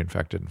get very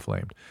infected and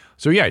inflamed.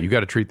 So yeah, you got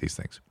to treat these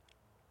things.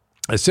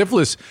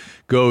 Syphilis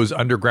goes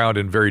underground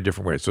in very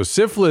different ways. So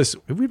syphilis,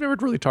 we've never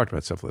really talked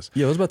about syphilis.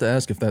 Yeah, I was about to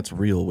ask if that's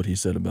real, what he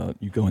said about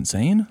you go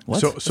insane? What?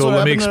 So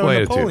let me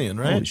explain it to you. Napoleon,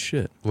 right? Holy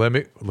shit.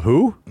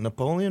 Who?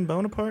 Napoleon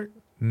Bonaparte?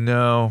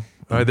 No.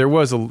 There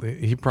was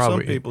he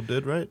probably. Some people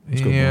did, right?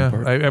 Yeah.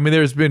 I mean,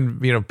 there's been,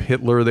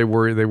 Hitler they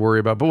worry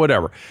about, but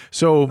whatever.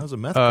 So that was a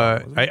meth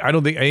problem, I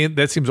don't think,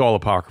 that seems all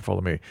apocryphal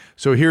to me.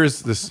 So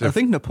here's this. I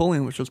think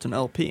Napoleon was just an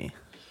LP.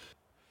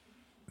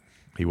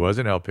 He was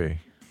an LP.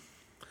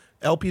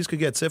 LPs could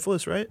get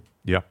syphilis, right?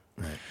 Yeah.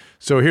 Right.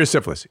 So here's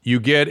syphilis.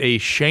 You get a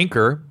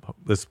chancre,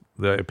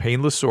 the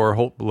painless sore,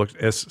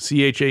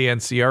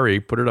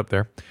 SCHANCRE, put it up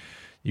there.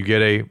 You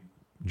get a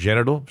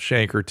genital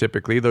chancre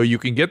typically, though you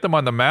can get them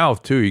on the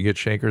mouth too. You get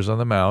chancres on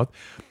the mouth.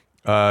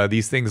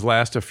 These things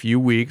last a few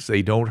weeks.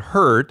 They don't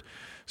hurt.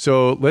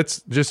 So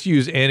let's just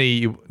use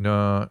any,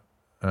 what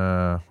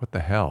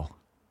the hell?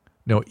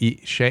 No,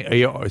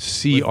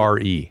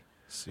 CRE.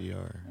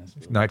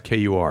 Not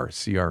KUR,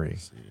 CRE.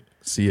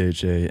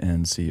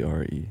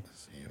 CHANCRE.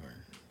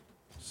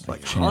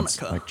 Like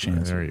chance. Like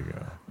chance. There you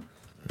go.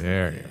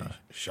 There you go.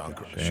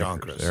 Chancres.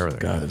 There they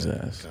got his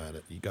ass. Got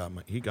it.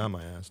 He got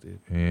my ass, dude.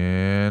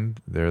 And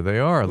there they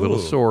are. Little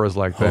sores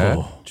like that.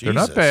 They're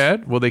not Jesus.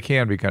 bad. Well, they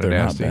can be kind of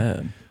nasty. Not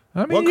bad.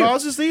 I mean, What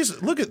causes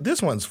these? Look at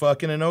this one's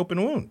fucking an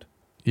open wound.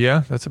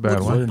 Yeah, that's a bad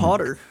Looks one. like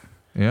Potter.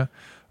 Yeah.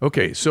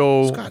 Okay,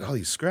 so He's got all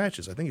these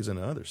scratches. I think he's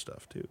into other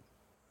stuff too.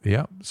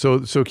 yeah. So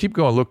keep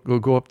going. Look, we'll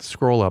go up,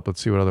 scroll up.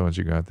 Let's see what other ones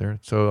you got there.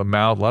 So a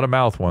lot of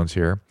mouth ones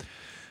here.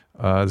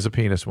 There's a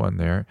penis one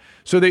there.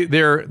 So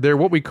they're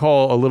what we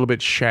call a little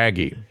bit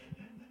shaggy.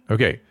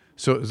 Okay.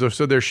 So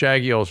they're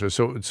shaggy also.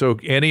 So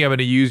Annie, I'm going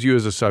to use you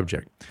as a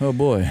subject. Oh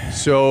boy.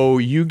 So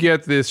you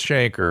get this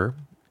chancre.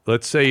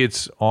 Let's say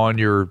it's on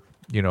your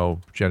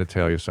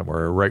genitalia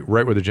somewhere, right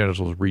where the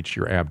genitals reach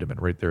your abdomen,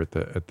 right there at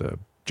the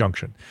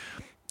junction,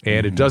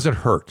 and it doesn't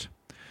hurt.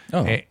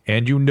 Oh.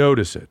 And you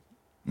notice it.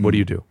 What do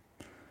you do?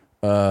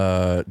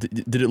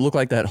 Did it look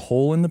like that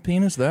hole in the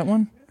penis? That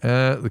one?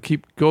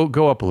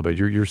 Go up a little bit.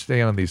 You're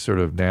staying on these sort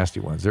of nasty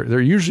ones. They're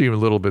usually a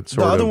little bit sort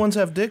The of. other ones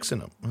have dicks in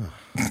them.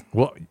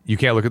 Well, you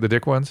can't look at the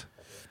dick ones.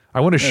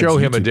 I want to show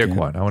him a dick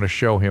one. I want to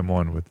show him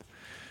one with.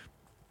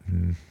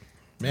 Man,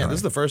 this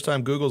is the first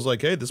time Google's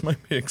like, "Hey, this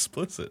might be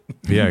explicit."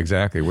 Yeah,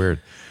 exactly. Weird.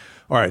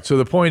 All right. So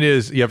the point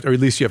is, or at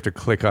least you have to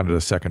click on it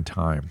a second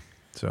time.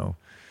 So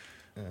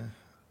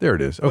there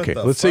it is. Okay.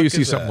 What the Let's say you fuck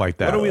see is something that? like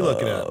that. What are we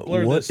looking at?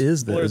 Blur What this-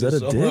 is that? blur Is that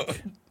this a all dick? up.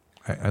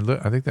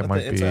 I think that What, might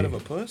the be. inside of a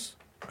puss?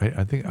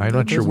 I think I'm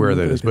not sure doesn't where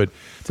look that is, like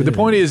but the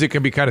point is, it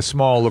can be kind of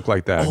small, look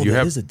like that. Oh,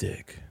 that is a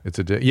dick. It's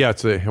a dick. Yeah,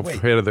 it's the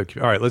head of the.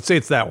 All right. Let's say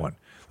it's that one.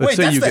 Let's Wait,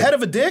 say that's you the get- head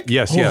of a dick?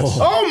 Yes. Yes.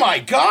 Oh my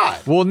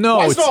god! Well, no,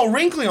 Why is it it's- all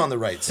wrinkly on the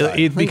right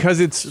side? Because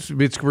it's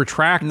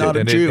retracted Not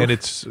a and Jew.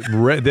 it's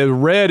the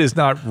red is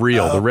not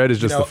real. The red is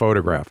just the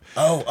photograph.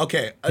 Oh,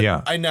 okay.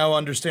 Yeah. I now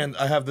understand.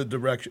 I have the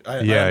direction.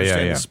 I Yeah,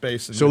 understand yeah. the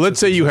space. in So which let's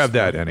say this you is. have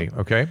that, Annie.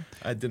 Okay.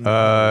 I didn't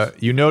know.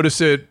 You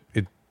notice it.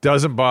 It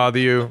doesn't bother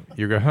you.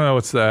 You go, huh?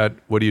 What's that?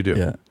 What do you do?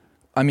 Yeah.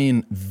 I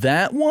mean,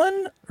 that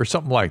one, Or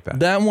something like that.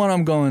 that one,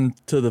 I'm going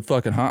to the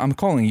fucking. I'm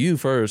calling you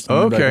first. I'm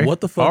gonna be Okay. like,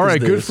 what the fuck? All is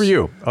right, good this? for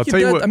you. I'll tell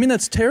you that- what- I mean,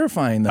 that's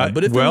terrifying though.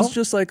 But if it well, was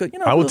just like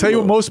I will tell you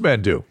what most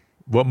men do.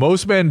 What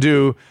most men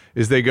do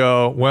is they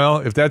go, well,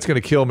 if that's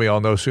going to kill me, I'll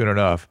know soon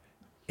enough.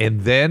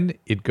 And then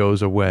it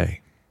goes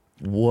away.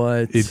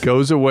 What? It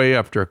goes away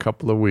after a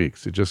couple of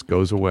weeks. It just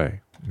goes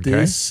away. Okay?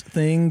 This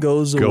thing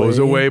goes away. Goes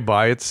away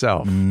by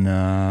itself.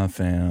 Nah,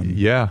 fam.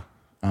 Yeah,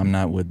 I'm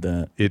not with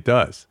that. it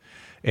does.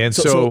 And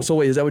So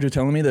wait, is that what you're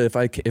telling me?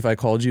 That if I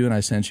called you and I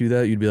sent you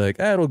that, you'd be like,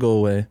 it'll go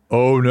away.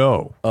 oh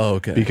no. Oh,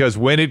 okay. Because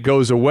when it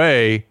goes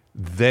away,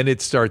 then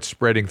it starts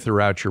spreading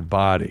throughout your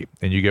body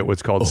and you get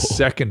what's called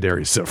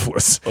secondary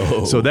syphilis.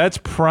 So that's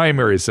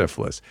primary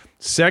syphilis.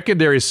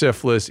 Secondary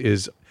syphilis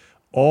is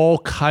all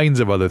kinds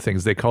of other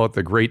things. They call it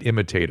the great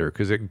imitator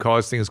because it can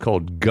cause things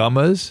called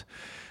gummas.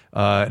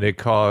 And it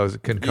can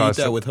You cause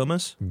eat that with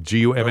hummus?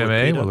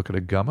 GUMMA. Or We'll look at a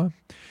gumma.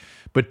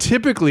 But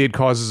typically it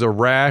causes a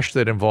rash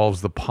that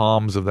involves the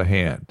palms of the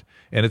hand.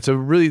 And it's a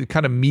really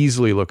kind of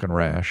measly looking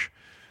rash.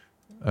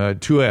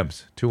 2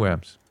 M's.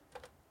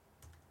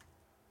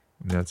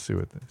 Let's see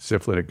what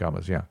syphilitic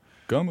gummas, yeah.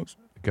 Gummas.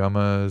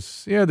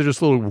 Gummas, yeah, they're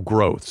just little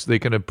growths.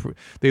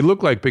 They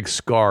look like big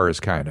scars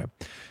kind of.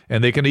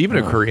 And they can even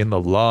occur in the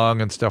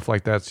lung and stuff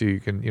like that. So you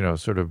can,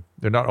 sort of,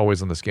 they're not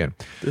always on the skin.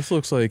 This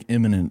looks like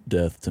imminent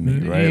death to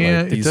me, right? Yeah,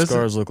 Like it these doesn't-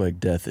 scars look like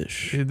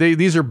deathish.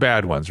 These are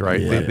bad ones, right?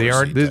 Yeah. They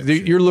aren't.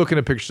 You're looking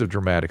at pictures of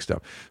dramatic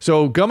stuff.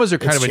 So gummas are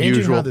kind It's of changing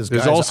unusual. how this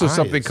There's guy's also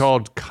something eyes.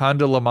 called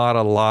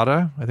condylomata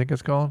lata, I think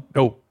it's called.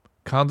 Oh,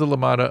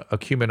 condylomata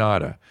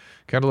acuminata.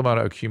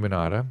 Condylomata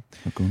acuminata.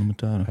 Hakuna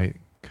Matata.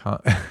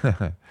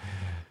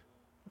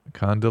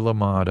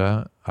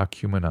 Condylomata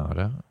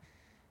acuminata,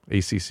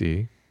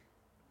 ACC.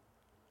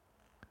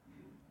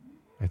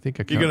 I think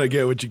You're going to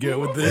get what you get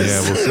with this.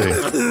 Yeah,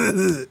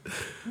 we'll see.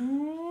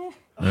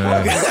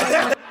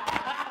 Yeah.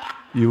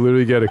 You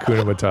literally get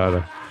Hakuna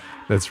Matata.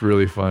 That's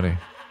really funny.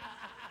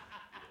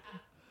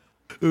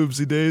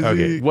 Oopsie daisy.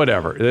 Okay,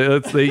 whatever.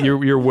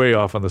 You're way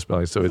off on the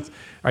spelling. So it's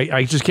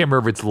I just can't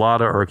remember if it's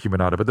Lata or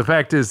Acuminata. But the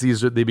fact is,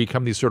 they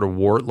become these sort of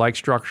wart-like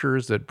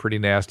structures that pretty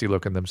nasty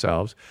looking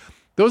themselves.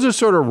 Those are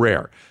sort of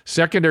rare.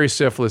 Secondary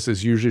syphilis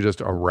is usually just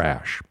a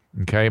rash.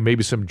 Okay,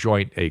 maybe some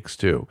joint aches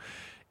too,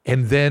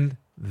 and then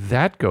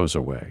that goes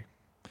away.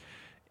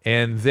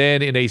 And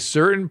then in a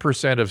certain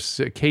percent of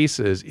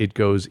cases, it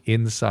goes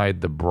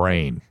inside the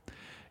brain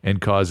and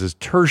causes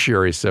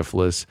tertiary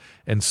syphilis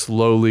and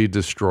slowly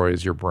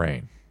destroys your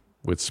brain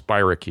with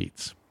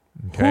spirochetes.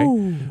 Okay?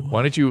 Ooh.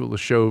 Why don't you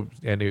show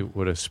Andy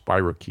what a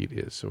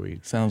spirochete is?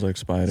 Sounds like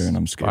spider, and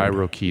I'm scared.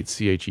 Spirochete,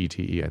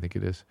 C-H-E-T-E, I think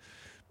it is.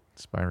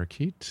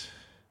 Spirochete.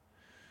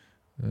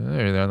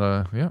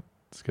 There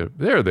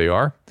they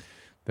are.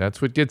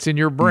 That's what gets in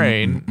your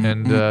brain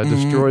and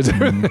destroys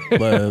everything.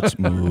 Let's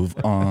move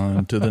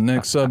on to the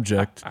next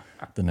subject.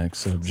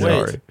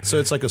 Wait, so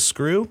it's like a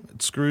screw?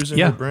 It screws in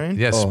your brain?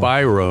 Yeah,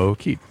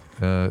 spirochete.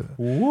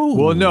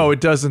 Well, no,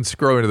 it doesn't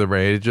screw into the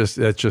brain.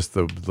 That's just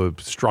the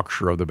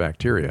structure of the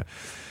bacteria.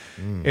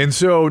 And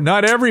so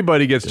not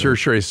everybody gets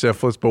tertiary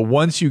syphilis, but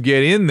once you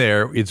get in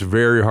there, it's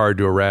very hard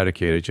to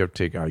eradicate it. You have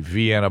to take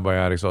IV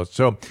antibiotics.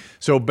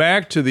 So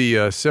back to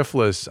the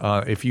syphilis.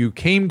 If you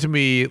came to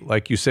me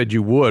like you said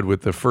you would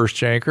with the first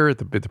chancre,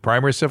 the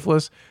primary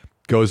syphilis,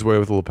 goes away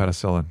with a little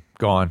penicillin.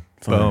 Gone.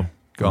 Fire. Boom.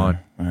 Gone.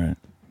 All right.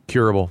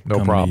 Curable. No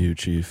Coming problem. To you,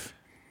 Chief.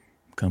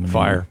 Coming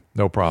Fire. To you.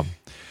 No problem.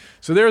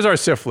 So there's our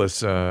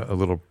syphilis, a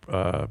little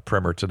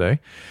primer today.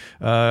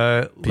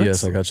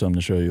 P.S. I got something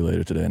to show you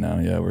later today. Now,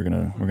 yeah, we're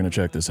gonna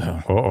check this out.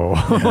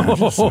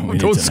 Uh-oh.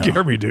 Don't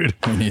scare me, dude.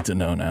 We need to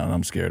know now.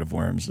 I'm scared of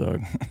worms,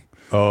 dog.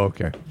 Oh,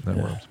 okay.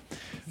 Worms.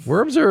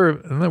 Worms are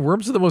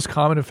the most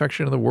common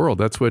infection in the world.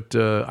 That's what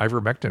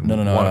ivermectin.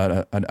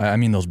 No. I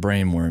mean those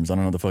brain worms. I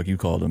don't know what the fuck you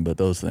called them, but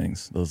those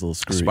things, those little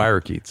screwy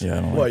spirochetes. Yeah,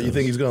 I don't what like you those.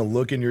 think he's gonna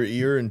look in your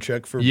ear and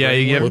check for? Yeah,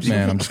 brain you get. worms?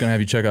 Man, I'm just gonna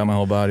have you check out my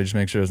whole body, just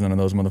make sure there's none of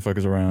those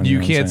motherfuckers around. You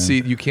know can't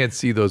see. You can't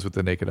see those with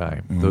the naked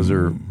eye. Those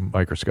are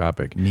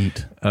microscopic.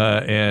 Neat.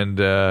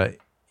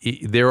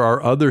 There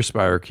are other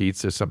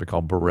spirochetes. There's something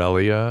called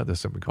Borrelia. There's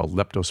something called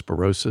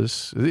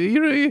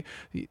leptospirosis.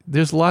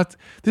 There's lots.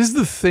 This is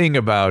the thing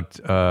about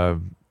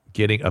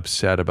getting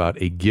upset about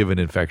a given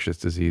infectious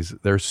disease.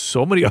 There's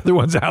so many other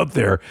ones out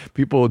there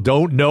people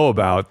don't know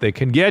about. They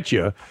can get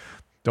you.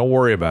 Don't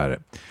worry about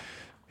it.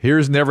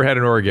 Here's never had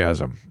an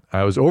orgasm.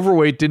 I was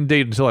overweight, didn't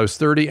date until I was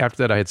 30. After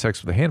that, I had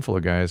sex with a handful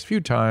of guys, a few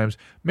times.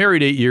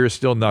 Married 8 years,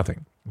 still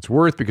nothing. It's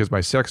worse because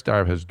my sex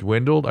drive has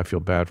dwindled. I feel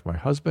bad for my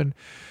husband.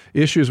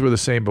 Issues were the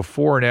same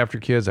before and after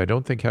kids. I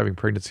don't think having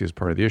pregnancy is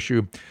part of the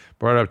issue.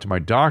 Brought it up to my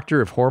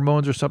doctor. If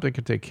hormones or something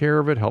can take care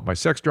of it, help my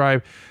sex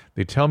drive.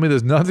 They tell me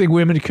there's nothing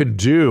women can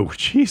do.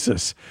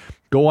 Jesus.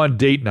 Go on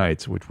date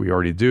nights, which we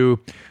already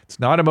do. It's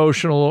not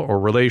emotional or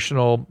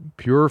relational,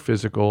 pure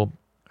physical.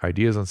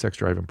 Ideas on sex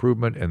drive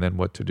improvement, and then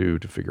what to do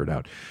to figure it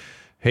out.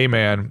 Hey,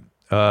 man,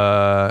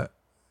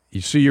 you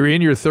see, you're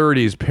in your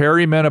 30s.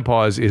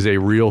 Perimenopause is a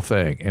real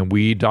thing, and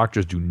we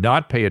doctors do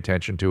not pay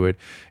attention to it.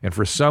 And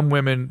for some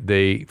women,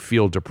 they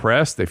feel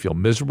depressed. They feel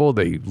miserable.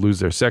 They lose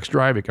their sex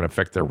drive. It can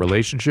affect their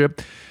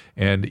relationship.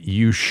 And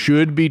you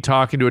should be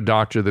talking to a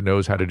doctor that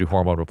knows how to do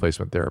hormone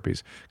replacement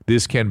therapies.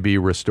 This can be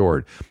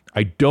restored.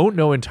 I don't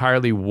know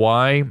entirely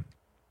why.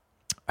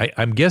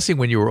 I'm guessing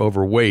when you were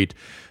overweight,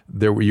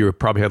 you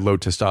probably had low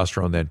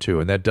testosterone then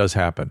too, and that does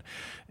happen.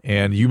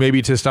 And you may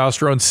be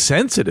testosterone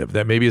sensitive.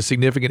 That may be a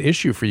significant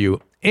issue for you.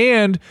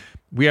 And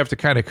we have to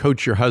kind of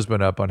coach your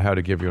husband up on how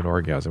to give you an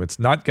orgasm. It's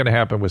not going to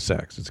happen with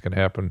sex. It's going to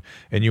happen.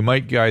 And you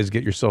might, guys,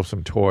 get yourself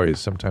some toys.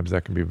 Sometimes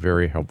that can be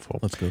very helpful.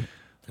 Let's go.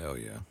 Hell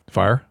yeah.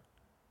 Fire?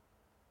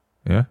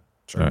 Yeah?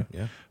 Sure. Right.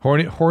 Yeah.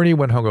 Horny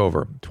when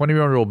hungover.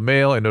 21-year-old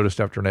male. I noticed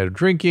after a night of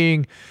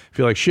drinking,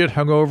 feel like shit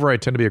hungover. I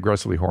tend to be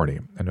aggressively horny.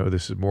 I know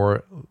this is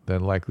more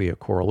than likely a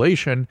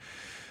correlation.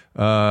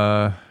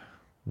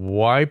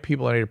 Why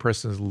people on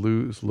antidepressants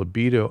lose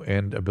libido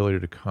and ability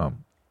to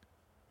come.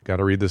 Got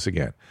to read this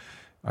again.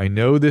 I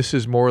know this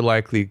is more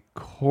likely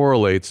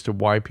correlates to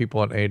why people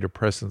on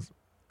antidepressants.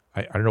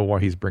 I don't know why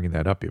he's bringing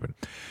that up even.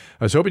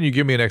 I was hoping you'd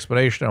give me an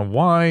explanation on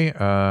why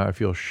I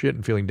feel shit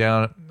and feeling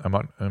down.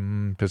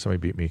 I'm pissed somebody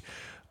beat me.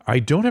 I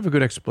don't have a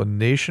good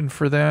explanation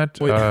for that.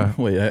 Wait,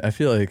 I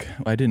feel like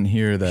I didn't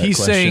hear that he's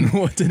question. Saying,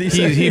 what did he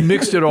say? He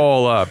mixed it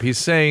all up. He's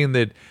saying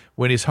that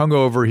when he's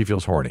hungover, he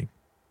feels horny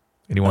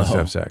and he wants to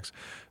have sex.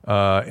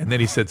 And then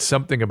he said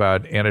something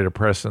about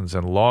antidepressants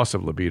and loss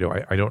of libido.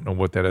 I don't know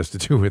what that has to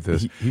do with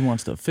this. He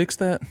wants to fix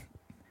that?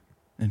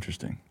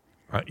 Interesting.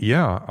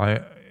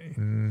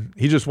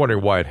 He's just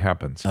wondering why it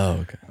happens.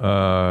 Oh,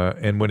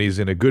 okay. And when he's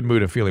in a good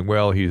mood and feeling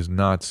well, he's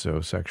not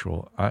so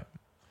sexual.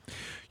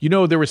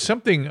 There was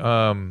something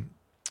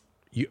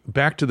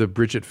back to the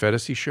Bridget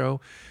Fedesi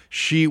show.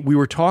 We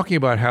were talking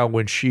about how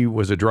when she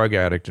was a drug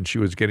addict and she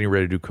was getting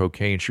ready to do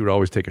cocaine, she would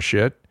always take a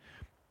shit.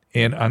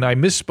 And I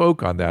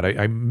misspoke on that.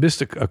 I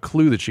missed a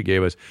clue that she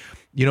gave us.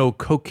 You know,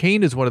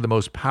 cocaine is one of the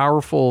most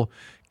powerful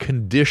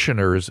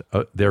conditioners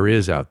there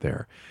is out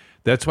there.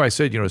 That's why I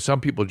said, you know, some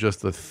people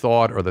just the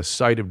thought or the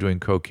sight of doing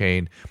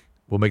cocaine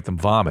will make them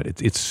vomit.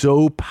 It's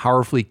so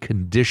powerfully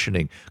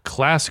conditioning,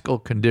 classical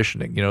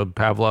conditioning, you know,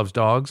 Pavlov's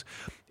dogs.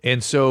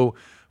 And so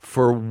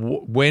for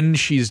when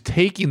she's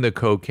taking the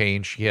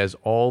cocaine, she has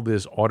all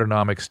this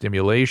autonomic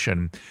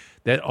stimulation.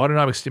 That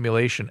autonomic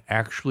stimulation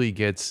actually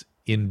gets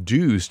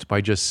induced by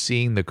just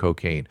seeing the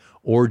cocaine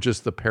or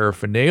just the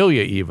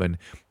paraphernalia even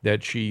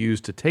that she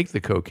used to take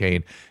the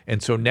cocaine.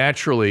 And so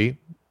naturally,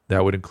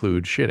 that would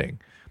include shitting.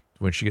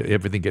 When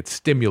everything gets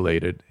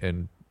stimulated,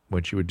 and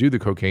when she would do the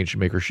cocaine, she'd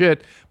make her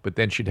shit, but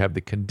then she'd have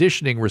the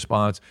conditioning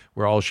response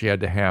where all she had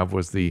to have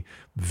was the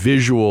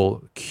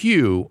visual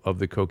cue of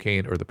the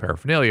cocaine or the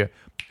paraphernalia,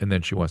 and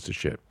then she wants to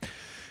shit.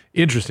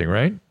 Interesting,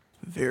 right?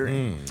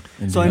 Very.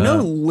 So I know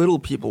little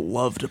people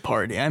love to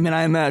party. I mean,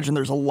 I imagine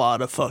there's a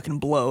lot of fucking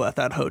blow at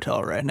that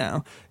hotel right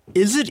now.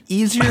 Is it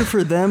easier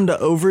for them to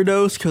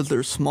overdose because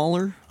they're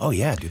smaller? Oh,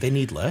 yeah. Do they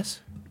need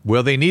less?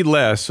 Well, they need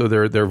less, so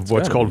their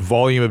what's called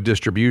volume of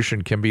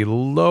distribution can be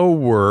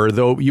lower.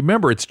 Though you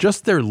remember, it's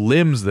just their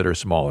limbs that are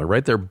smaller,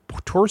 right? Their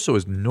torso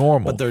is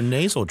normal, but their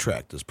nasal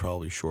tract is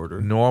probably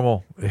shorter.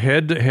 Normal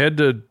head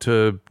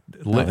to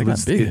they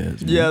got big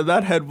heads. Yeah,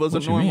 that head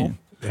wasn't normal.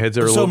 Heads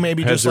are so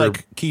maybe just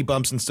like key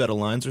bumps instead of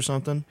lines or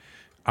something.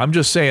 I'm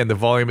just saying the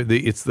volume.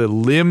 It's the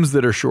limbs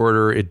that are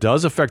shorter. It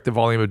does affect the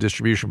volume of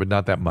distribution, but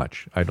not that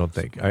much. I don't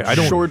think. I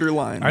don't. Shorter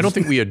lines. I don't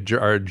think we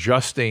are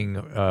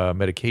adjusting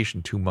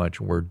medication too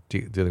much when we're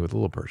dealing with a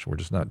little person. We're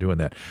just not doing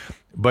that.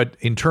 But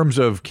in terms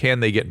of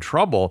can they get in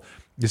trouble,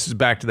 this is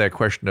back to that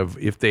question of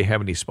if they have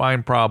any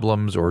spine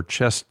problems or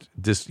chest,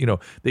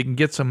 they can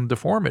get some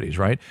deformities,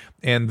 right?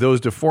 And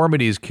those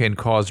deformities can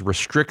cause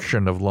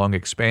restriction of lung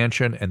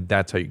expansion, and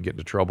that's how you can get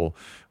into trouble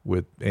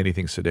with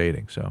anything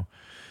sedating. So.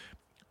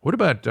 What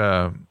about,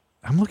 I'm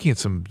looking at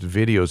some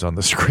videos on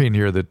the screen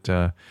here that,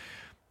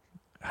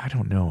 I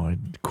don't know, a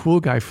cool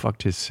guy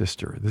fucked his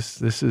sister.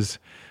 This is,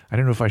 I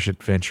don't know if I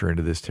should venture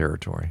into this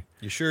territory.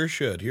 You sure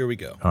should. Here we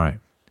go. All right.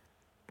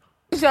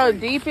 What's your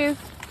deepest,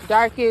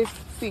 darkest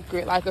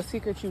secret? Like a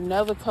secret you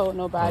never told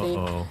nobody.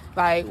 Uh-oh.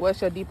 Like,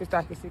 what's your deepest,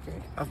 darkest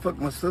secret? I fucked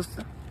my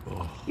sister.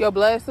 Oh. Your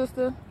blood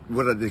sister?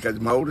 What I did, cause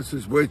my older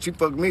sister, well, she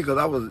fucked me because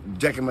I was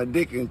jacking my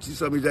dick and she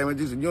saw me jacking my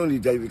dick and you don't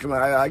need to come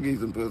on, I give you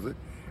some pussy.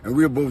 And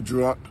we were both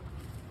drunk.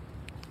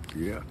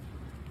 Yeah.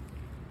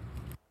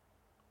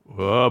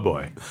 Oh,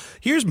 boy.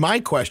 Here's my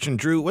question,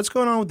 Drew. What's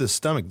going on with his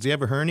stomach? Does he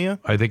have a hernia?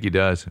 I think he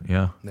does,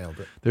 yeah. Nailed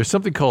it. There's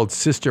something called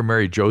Sister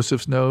Mary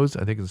Joseph's nose.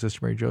 I think it's Sister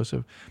Mary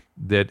Joseph.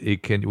 That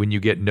it can, when you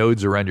get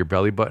nodes around your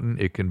belly button,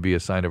 it can be a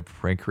sign of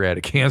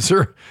pancreatic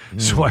cancer.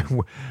 So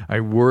I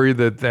worry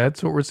that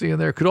that's what we're seeing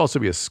there. It could also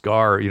be a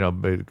scar, a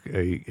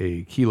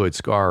keloid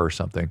scar or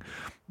something.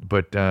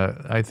 But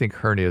I think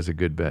hernia is a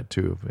good bet,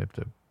 too. We have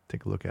to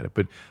take a look at it.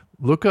 But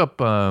look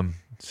up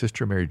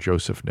Sister Mary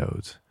Joseph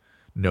nodes.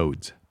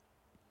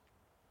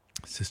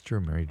 Sister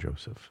Mary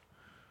Joseph.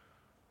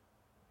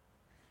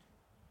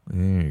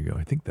 There you go.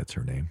 I think that's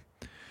her name.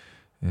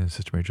 And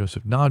Sister Mary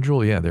Joseph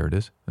nodule. Yeah, there it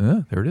is.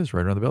 There it is,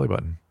 right around the belly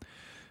button.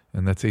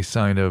 And that's a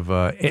sign of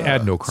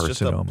adenocarcinoma. It's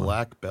just a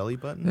black belly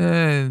button?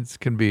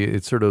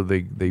 It's sort of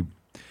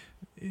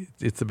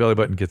it's the belly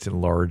button gets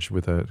enlarged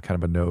with a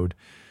kind of a node.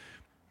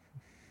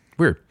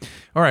 Weird.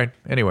 All right.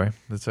 Anyway,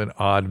 that's an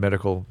odd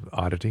medical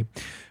oddity.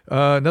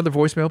 Another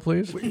voicemail,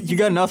 please. You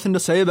got nothing to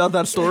say about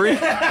that story?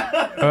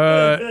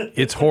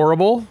 It's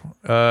horrible.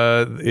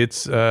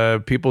 It's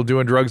people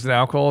doing drugs and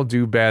alcohol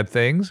do bad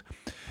things.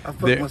 I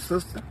fucked my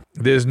sister.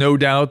 There's no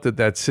doubt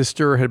that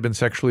sister had been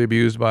sexually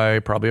abused by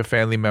probably a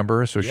family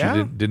member, so she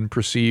didn't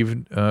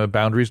perceive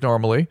boundaries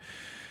normally.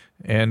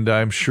 And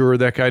I'm sure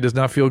that guy does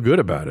not feel good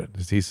about it.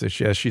 As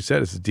she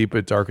said, it's the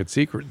deepest, darkest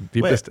secret.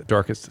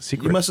 Darkest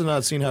secret. You must have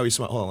not seen how he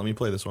smiled. Hold on, let me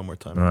play this one more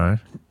time. All right.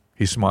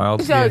 He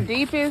smiled. What's your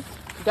deepest,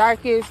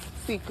 darkest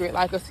secret?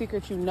 Like a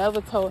secret you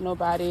never told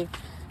nobody.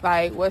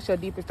 Like, what's your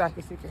deepest,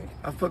 darkest secret?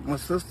 I fucked my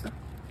sister.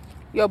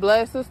 Your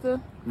blood sister?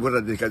 What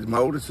I did, cause my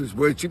older sister,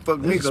 well, she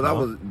fucked me because I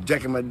was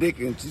jacking my dick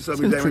and she saw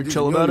me jacking my dick.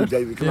 Chill about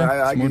it. Come on,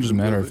 I it's more give you just a some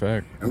matter of pussy.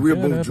 fact. And we were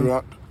both happened.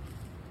 drunk.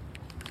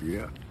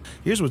 Yeah.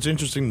 Here's what's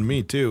interesting to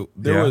me, too.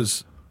 There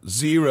was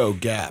zero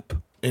gap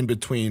in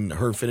between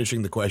her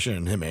finishing the question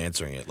and him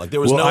answering it. Like, there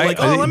was let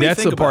me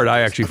that's think the part about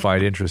I this. actually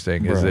find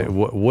interesting is that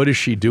what is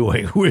she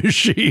doing? Who is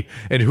she?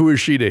 And who is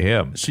she to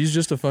him? She's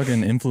just a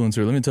fucking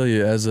influencer. Let me tell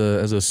you, as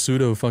a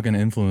pseudo fucking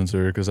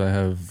influencer, because I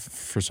have,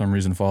 for some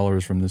reason,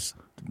 followers from this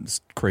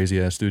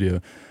crazy ass studio.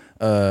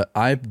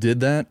 I did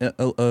that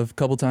a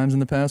couple times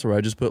in the past where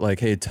I just put like,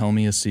 hey, tell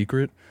me a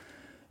secret.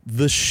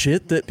 The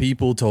shit that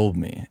people told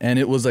me, and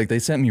it was like they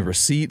sent me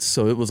receipts,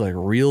 so it was like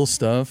real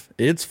stuff.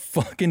 It's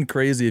fucking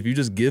crazy if you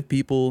just give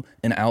people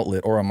an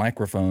outlet or a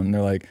microphone and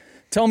they're like,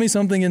 tell me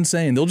something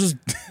insane. They'll just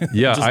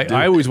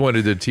I always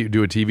wanted to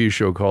do a TV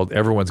show called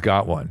Everyone's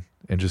Got One.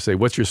 and just say,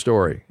 what's your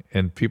story?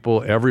 And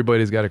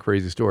everybody's got a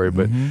crazy story,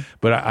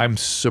 but I'm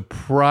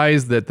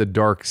surprised that the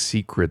dark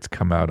secrets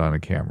come out on a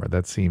camera.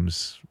 That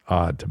seems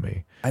odd to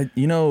me.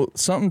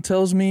 Something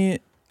tells me,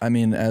 I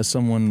mean, as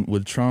someone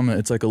with trauma,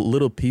 it's like a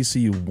little piece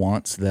of you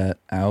wants that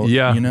out,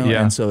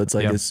 And so it's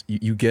like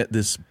you get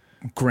this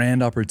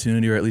grand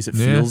opportunity, or at least it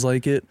feels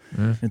like it.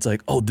 It's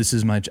like, oh,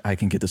 I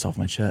can get this off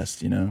my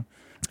chest,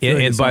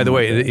 And by the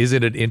way,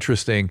 isn't it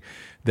interesting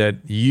that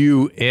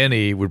you,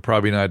 Annie, would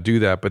probably not do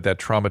that, but that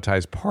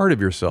traumatized part of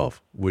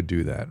yourself would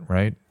do that,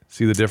 right?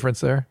 See the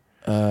difference there?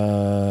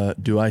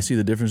 Do I see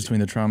the difference between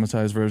the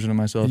traumatized version of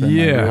myself and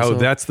my real self?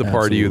 That's the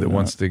part of you that Absolutely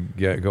wants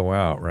to go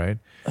out, right?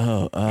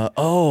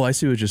 Oh, I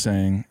see what you're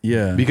saying.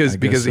 Yeah.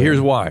 Because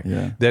here's why.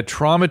 Yeah. That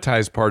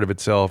traumatized part of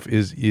itself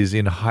is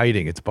in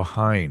hiding. It's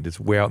behind. It's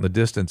way out in the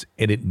distance,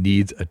 and it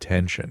needs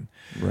attention.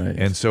 Right.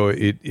 And so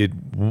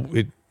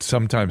it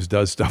sometimes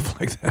does stuff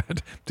like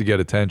that to get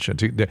attention,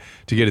 to get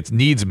its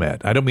needs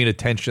met. I don't mean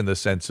attention in the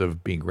sense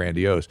of being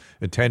grandiose.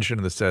 Attention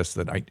in the sense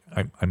that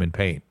I'm in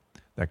pain,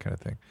 that kind of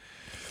thing.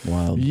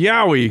 Wow.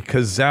 Yowie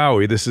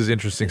Kazowie. This is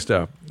interesting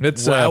stuff.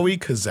 It's Wowie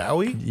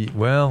Kazowie?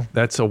 Well,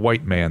 that's a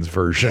white man's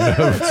version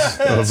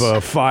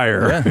of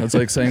fire. Yeah, that's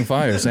like saying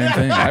fire. Same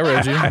thing. I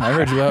read you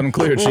loud and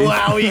clear, Chief.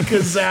 Wowie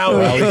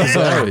Kazowie. Wowie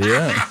Kazowie,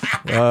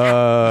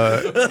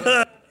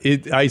 yeah.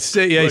 I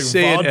say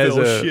it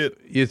as shit.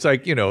 It's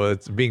like,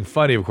 it's being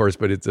funny, of course,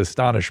 but it's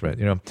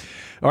astonishment,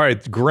 All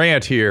right,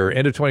 Grant here,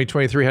 end of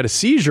 2023, had a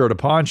seizure at a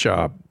pawn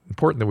shop.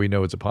 Important that we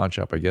know it's a pawn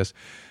shop, I guess.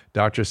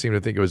 Doctors seem to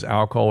think it was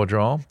alcohol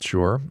withdrawal.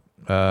 Sure.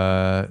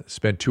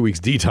 Spent 2 weeks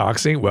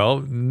detoxing.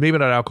 Well, maybe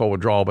not alcohol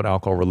withdrawal, but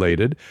alcohol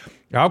related.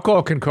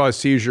 Alcohol can cause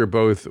seizure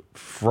both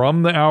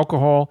from the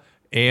alcohol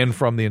and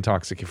from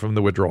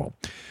the withdrawal.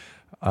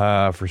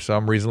 For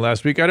some reason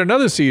last week I had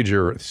another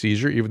seizure,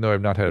 even though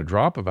I've not had a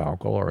drop of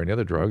alcohol or any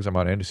other drugs. I'm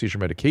on anti-seizure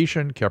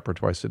medication, Keppra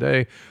twice a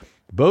day.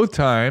 Both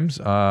times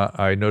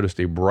I noticed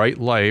a bright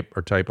light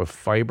or type of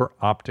fiber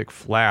optic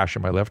flash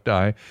in my left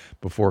eye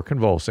before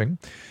convulsing.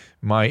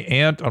 My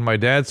aunt on my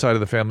dad's side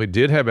of the family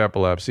did have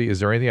epilepsy. Is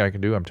there anything I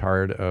can do? I'm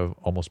tired of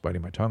almost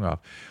biting my tongue off.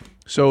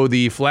 So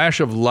the flash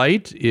of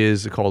light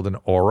is called an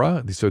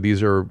aura. So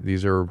these are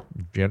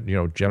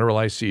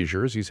generalized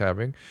seizures he's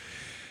having.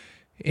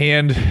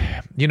 And,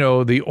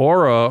 the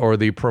aura or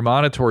the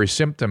premonitory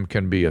symptom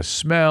can be a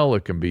smell.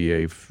 It can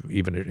be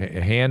even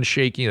a hand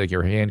shaking, like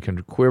your hand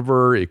can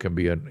quiver. It can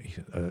be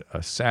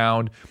a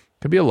sound. It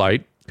can be a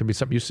light. It can be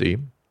something you see.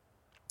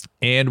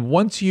 And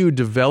once you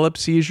develop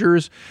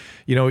seizures,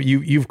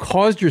 you've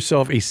caused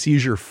yourself a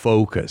seizure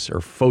focus or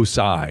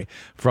foci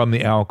from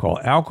the alcohol.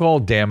 Alcohol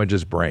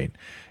damages brain.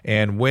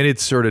 And when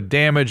it's sort of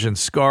damaged and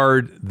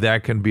scarred,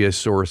 that can be a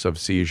source of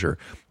seizure.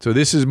 So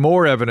this is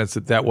more evidence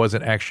that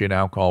wasn't actually an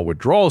alcohol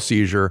withdrawal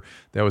seizure.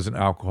 That was an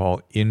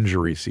alcohol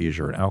injury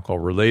seizure, an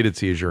alcohol-related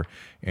seizure.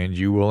 And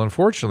you will,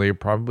 unfortunately,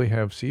 probably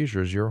have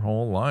seizures your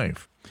whole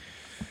life.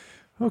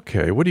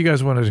 Okay, what do you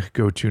guys want to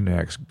go to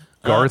next?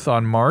 Garth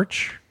on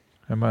March?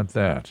 How about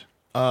that?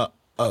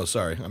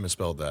 Sorry, I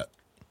misspelled that.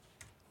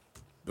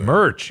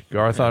 Merch.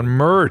 Garth on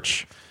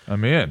merch.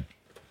 I'm in.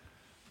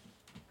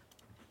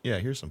 Yeah,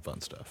 here's some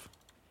fun stuff.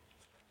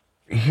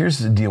 Here's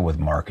the deal with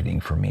marketing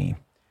for me.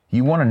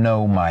 You want to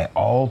know my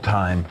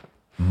all-time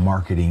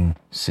marketing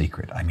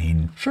secret. I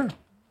mean, sure,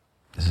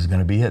 this is going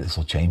to be it. This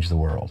will change the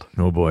world.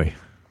 Oh, boy.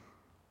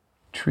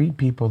 Treat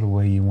people the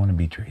way you want to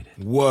be treated.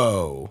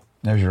 Whoa.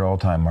 There's your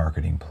all-time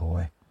marketing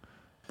ploy.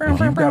 If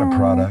you've got a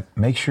product,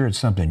 make sure it's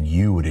something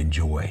you would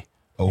enjoy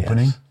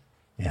opening,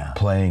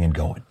 playing, and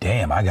going,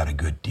 damn, I got a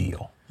good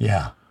deal.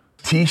 Yeah.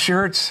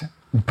 T-shirts,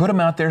 put them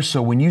out there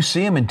so when you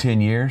see them in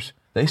 10 years,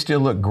 they still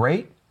look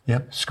great.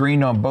 Yep.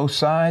 Screened on both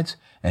sides,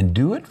 and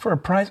do it for a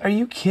price. Are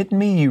you kidding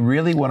me? You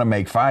really want to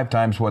make 5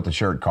 times what the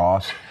shirt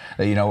costs,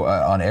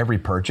 on every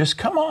purchase?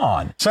 Come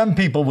on. Some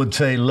people would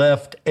say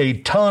left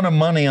a ton of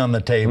money on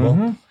the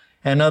table,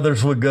 and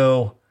others would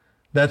go,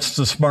 that's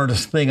the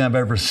smartest thing I've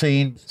ever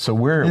seen. So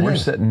we're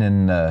sitting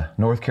in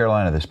North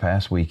Carolina this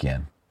past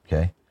weekend,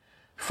 okay?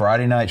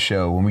 Friday night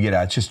show, when we get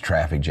out, it's just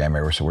traffic jam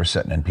everywhere, so we're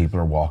sitting and people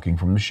are walking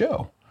from the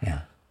show.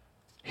 Yeah.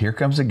 Here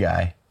comes a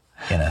guy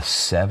in a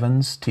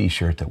Sevens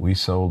t-shirt that we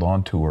sold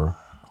on tour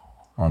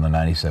on the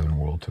 97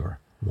 World Tour.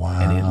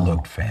 Wow. And it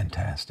looked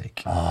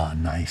fantastic. Oh,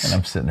 nice. And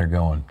I'm sitting there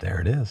going, there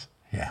it is.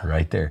 Yeah.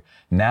 Right there.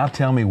 Now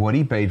tell me what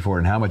he paid for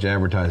it and how much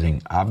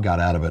advertising I've got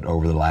out of it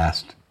over the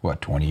last,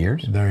 20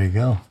 years? There you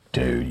go.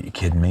 Dude, you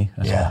kidding me?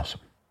 That's awesome.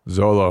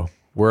 Zolo,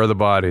 where are the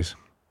bodies?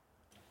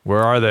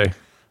 Where are they? Did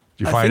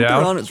you find I think out?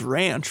 they're on his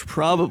ranch,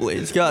 probably.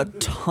 He's got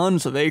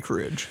tons of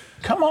acreage.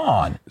 Come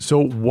on. So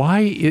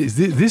why is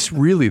this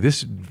really,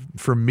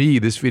 for me,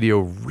 this video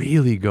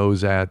really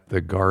goes at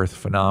the Garth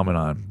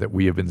phenomenon that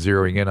we have been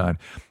zeroing in on.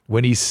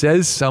 When he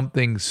says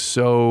something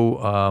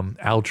so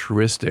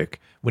altruistic,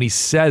 when he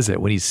says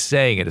it, when he's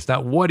saying it, it's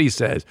not what he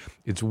says,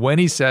 it's when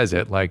he says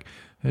it, like,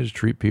 just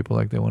treat people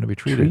like they want to be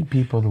treated. Treat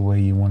people the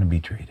way you want to be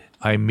treated.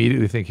 I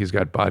immediately think he's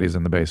got bodies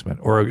in the basement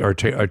or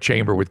a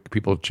chamber with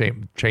people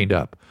chained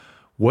up.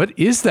 What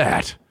is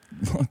that?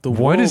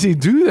 Why does he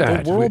do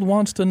that? The world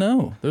wants to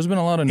know. There's been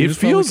a lot of news. It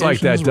feels like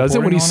that,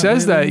 doesn't it? When he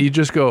says that, lately. you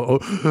just go,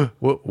 "Oh,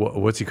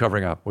 what's he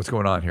covering up? What's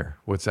going on here?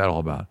 What's that all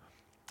about?"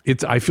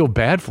 I feel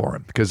bad for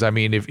him because, I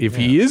mean, if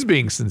he is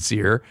being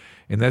sincere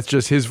and that's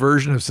just his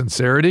version of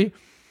sincerity,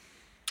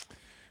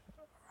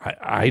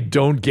 I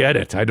don't get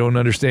it. I don't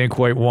understand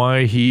quite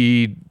why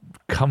he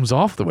comes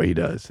off the way he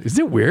does.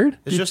 Isn't it weird?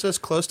 It's just as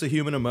close to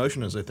human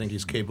emotion as I think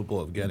he's capable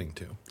of getting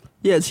to.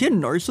 Yeah, is he a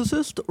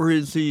narcissist or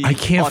is he I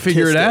can't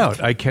figure it autistic?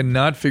 out. I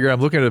cannot figure it out.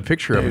 I'm looking at a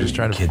picture of him just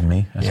trying to... kidding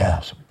me? That's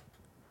awesome.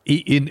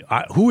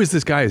 Who is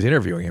this guy who's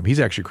interviewing him? He's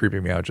actually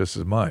creeping me out just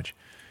as much.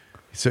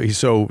 So he's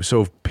so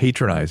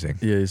patronizing.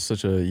 Yeah, he's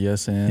such a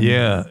yes and.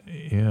 Yeah.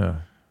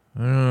 I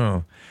don't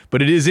know.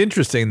 But it is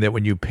interesting that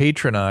when you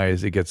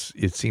patronize,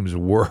 it seems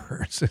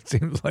worse. It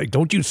seems like,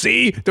 don't you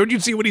see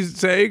what he's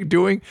saying,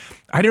 doing?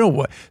 I don't know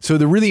what. So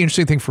the really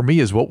interesting thing for me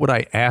is, what would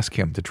I ask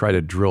him to try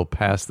to drill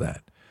past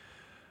that?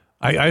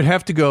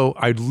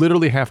 I'd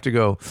literally have to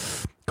go,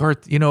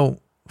 Garth,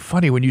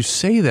 funny, when you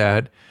say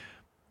that,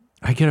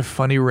 I get a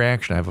funny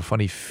reaction. I have a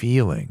funny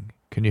feeling.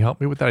 Can you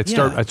help me with that? I'd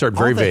start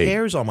very all the vague.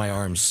 hairs on my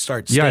arms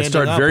start standing I'd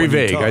start up very when you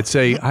vague. talk. I'd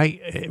say,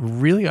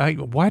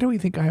 why do we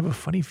think I have a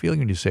funny feeling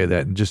when you say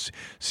that? And just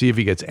see if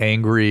he gets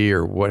angry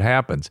or what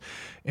happens.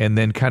 And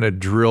then kind of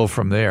drill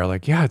from there.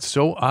 Like, yeah, it's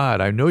so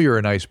odd. I know you're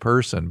a nice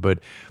person, but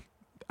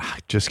I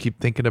just keep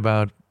thinking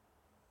about,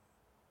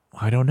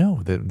 I don't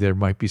know, that there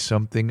might be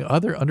something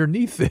other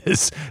underneath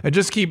this. And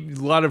just keep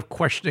a lot of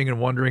questioning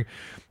and wondering.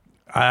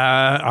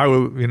 I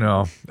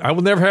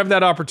will never have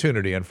that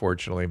opportunity,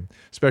 unfortunately,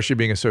 especially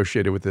being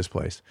associated with this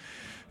place.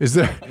 Is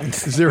there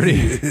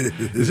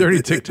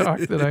any TikTok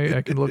that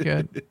I can look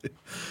at?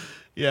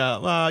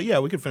 Yeah,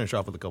 we could finish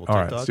off with a couple TikToks.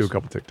 All right, let's do a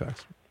couple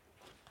TikToks.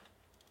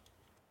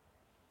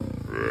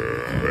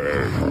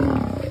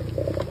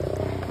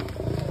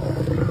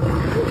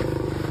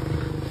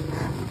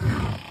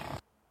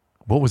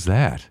 What was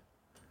that?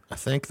 I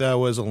think that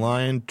was a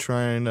lion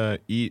trying to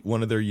eat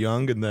one of their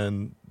young, and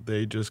then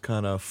they just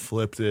kind of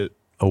flipped it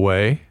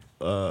away,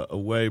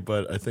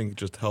 but I think it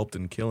just helped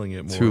in killing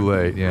it more. Too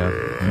late, yeah.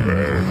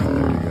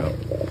 There you go.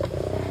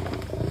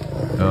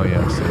 Oh,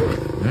 yeah.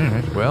 All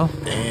right, well,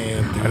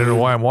 I don't know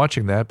why I'm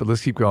watching that, but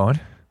let's keep going.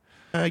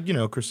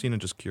 Christina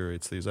just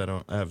curates these.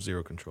 I have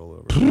zero control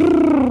over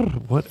it.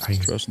 What? I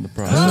trust in the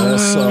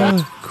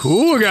process.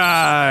 Cool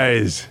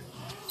guys.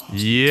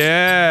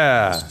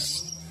 Yeah.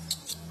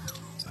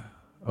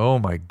 Oh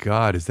my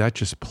God, is that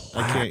just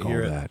plaque? I can't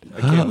hear all it. that?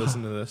 I can't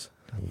listen to this.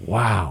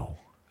 Wow.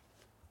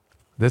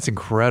 That's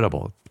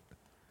incredible.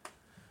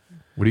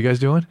 What are you guys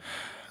doing?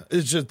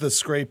 It's just the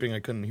scraping. I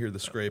couldn't hear the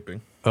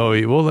scraping. Oh,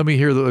 well, let me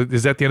hear.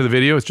 Is that the end of the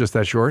video? It's just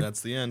that short?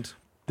 That's the end.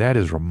 That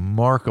is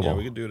remarkable. Yeah,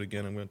 we can do it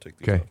again. I'm going to take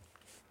these Okay.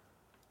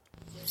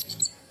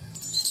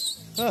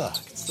 out.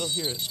 I can still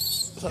hear it.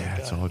 Oh, yeah,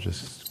 it's God. all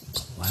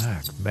just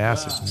black.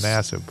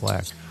 Massive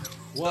black.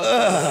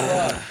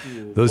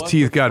 Those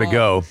teeth got to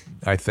go,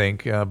 I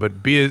think.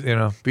 But be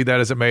that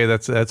as it may,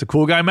 that's a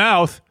cool guy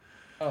mouth.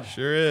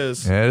 Sure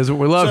is. That is what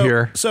we love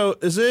here. So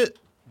is it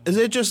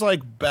just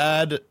like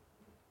bad?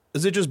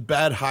 Is it just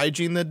bad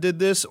hygiene that did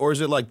this, or is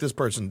it like this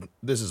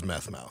is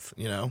meth mouth?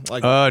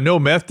 No,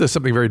 meth does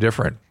something very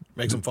different.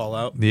 Makes them fall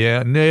out.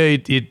 Yeah, no,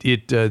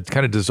 it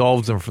kind of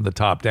dissolves them from the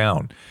top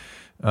down.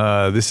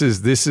 This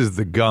is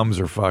the gums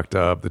are fucked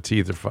up, the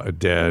teeth are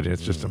dead.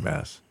 It's just a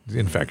mess.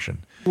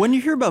 Infection. When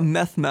you hear about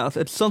meth mouth,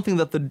 it's something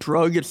that the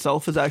drug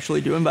itself is actually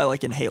doing by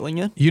like inhaling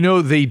it.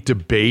 They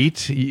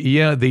debate.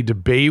 Yeah, they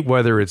debate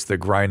whether it's the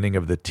grinding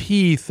of the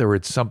teeth or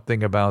it's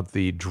something about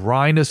the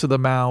dryness of the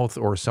mouth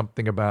or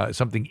something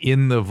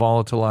in the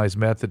volatilized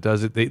meth that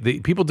does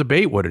it. People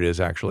debate what it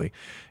is actually,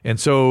 and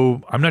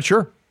so I'm not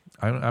sure.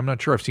 I'm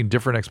not sure. I've seen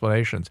different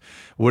explanations.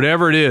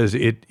 Whatever it is,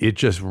 it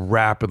just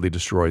rapidly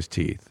destroys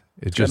teeth.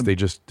 They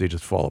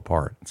just fall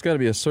apart. It's got to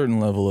be a certain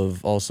level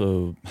of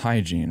also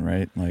hygiene,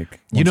 right? Like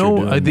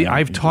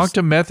I've talked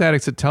to meth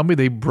addicts that tell me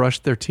they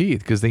brushed their teeth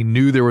because they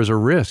knew there was a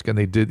risk, and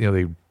they did.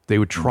 They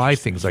would try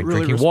things like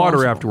really drinking water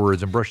responsible.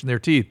 afterwards and brushing their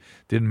teeth.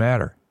 Didn't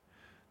matter.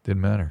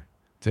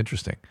 It's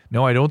interesting.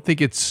 No, I don't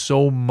think it's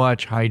so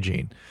much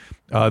hygiene,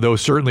 though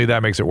certainly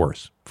that makes it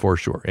worse for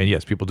sure. And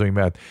yes, people doing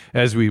meth,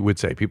 as we would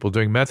say, people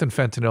doing meth and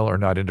fentanyl are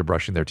not into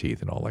brushing their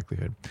teeth in all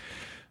likelihood.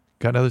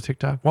 Got another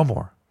TikTok? One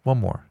more.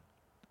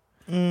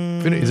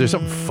 Is there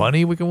something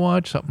funny we can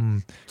watch?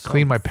 Something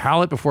clean my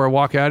palate before I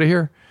walk out of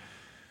here?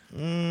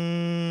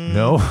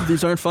 No.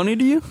 These aren't funny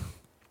to you?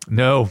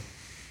 No.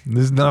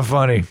 This is not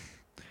funny.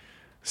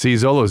 See,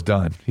 Zolo's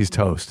done. He's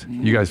toast.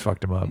 You guys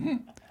fucked him up.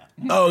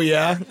 Oh,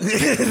 yeah? He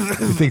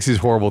thinks these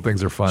horrible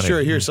things are funny.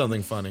 Sure, here's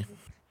something funny.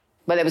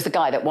 Well, there was the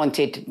guy that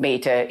wanted me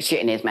to shit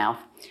in his mouth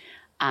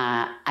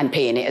and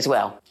pee in it as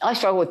well. I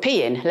struggle with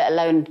peeing, let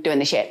alone doing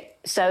the shit.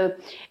 So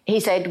he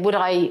said, would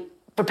I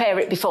prepare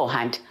it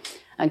beforehand?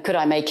 And could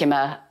I make him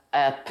a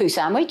poo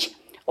sandwich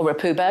or a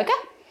poo burger?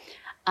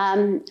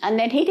 And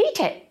then he'd eat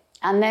it.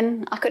 And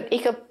then he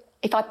could,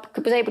 if I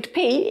was able to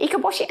pee, he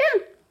could wash it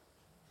down.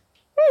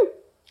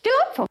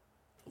 Delightful.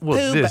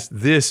 Well,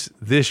 this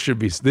should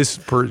be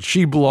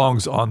she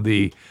belongs on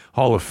the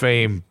Hall of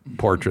Fame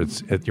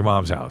portraits at your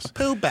mom's house.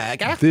 Poo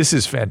bag. This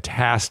is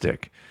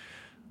fantastic.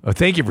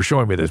 Thank you for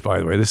showing me this, by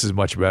the way. This is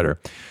much better.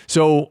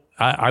 So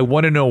I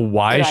want to know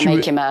why Did I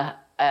make him a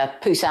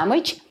poo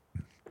sandwich?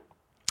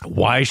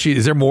 Why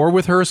is there more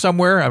with her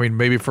somewhere? I mean,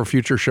 maybe for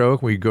future show,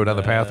 can we go down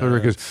the path with her?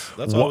 Because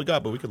that's all we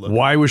got, but we could look.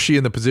 Why was she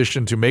in the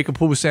position to make a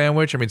poo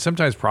sandwich? I mean,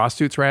 sometimes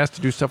prostitutes are asked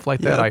to do stuff like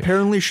that.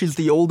 Apparently, she's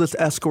the oldest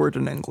escort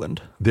in England.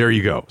 There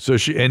you go. So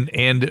she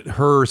and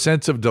her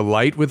sense of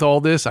delight with all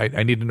this, I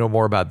need to know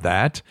more about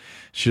that.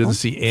 She doesn't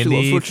see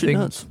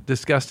anything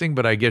disgusting,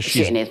 but I guess she's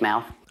shit in his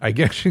mouth. I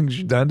guess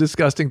she's done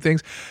disgusting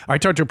things. I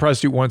talked to a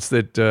prostitute once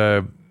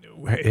that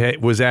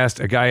was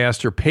asked. A guy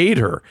asked her, paid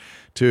her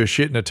to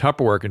shit in a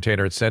Tupperware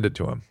container and send it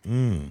to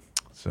him.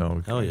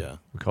 So hell yeah,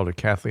 we called her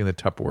Kathleen the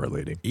Tupperware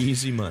lady.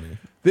 Easy money.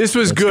 This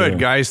was good,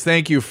 guys.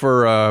 Thank you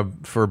for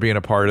being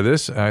a part of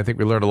this. I think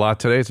we learned a lot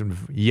today. Some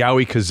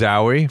Yowie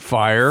Kazowie,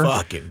 fire,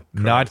 fucking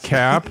not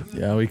cap.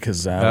 Yowie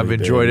Kazowie. I've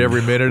enjoyed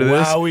every minute of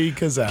this. Wowie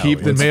Kazowie. Keep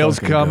the mails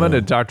coming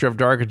at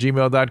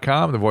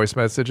drfdark@gmail.com. The voice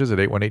messages at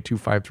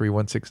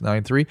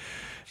 818-253-1693.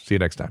 See you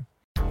next time.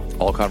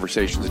 All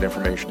conversations and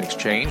information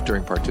exchanged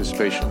during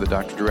participation of the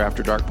Dr. Drew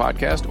After Dark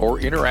podcast or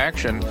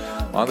interaction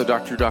on the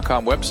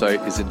drdrew.com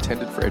website is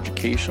intended for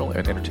educational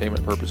and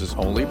entertainment purposes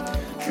only.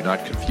 Do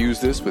not confuse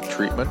this with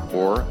treatment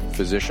or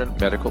physician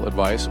medical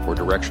advice or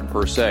direction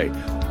per se.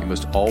 You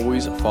must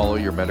always follow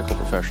your medical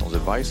professional's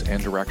advice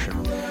and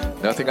direction.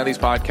 Nothing on these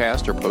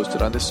podcasts or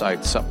posted on this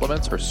site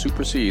supplements or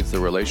supersedes the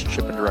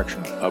relationship and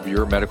direction of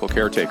your medical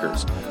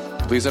caretakers.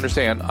 Please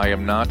understand, I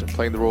am not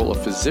playing the role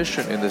of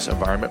physician in this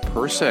environment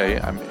per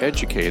se. I'm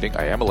educating.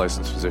 I am a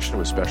licensed physician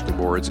with specialty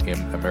boards in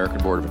American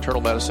Board of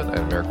Internal Medicine and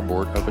American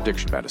Board of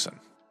Addiction Medicine.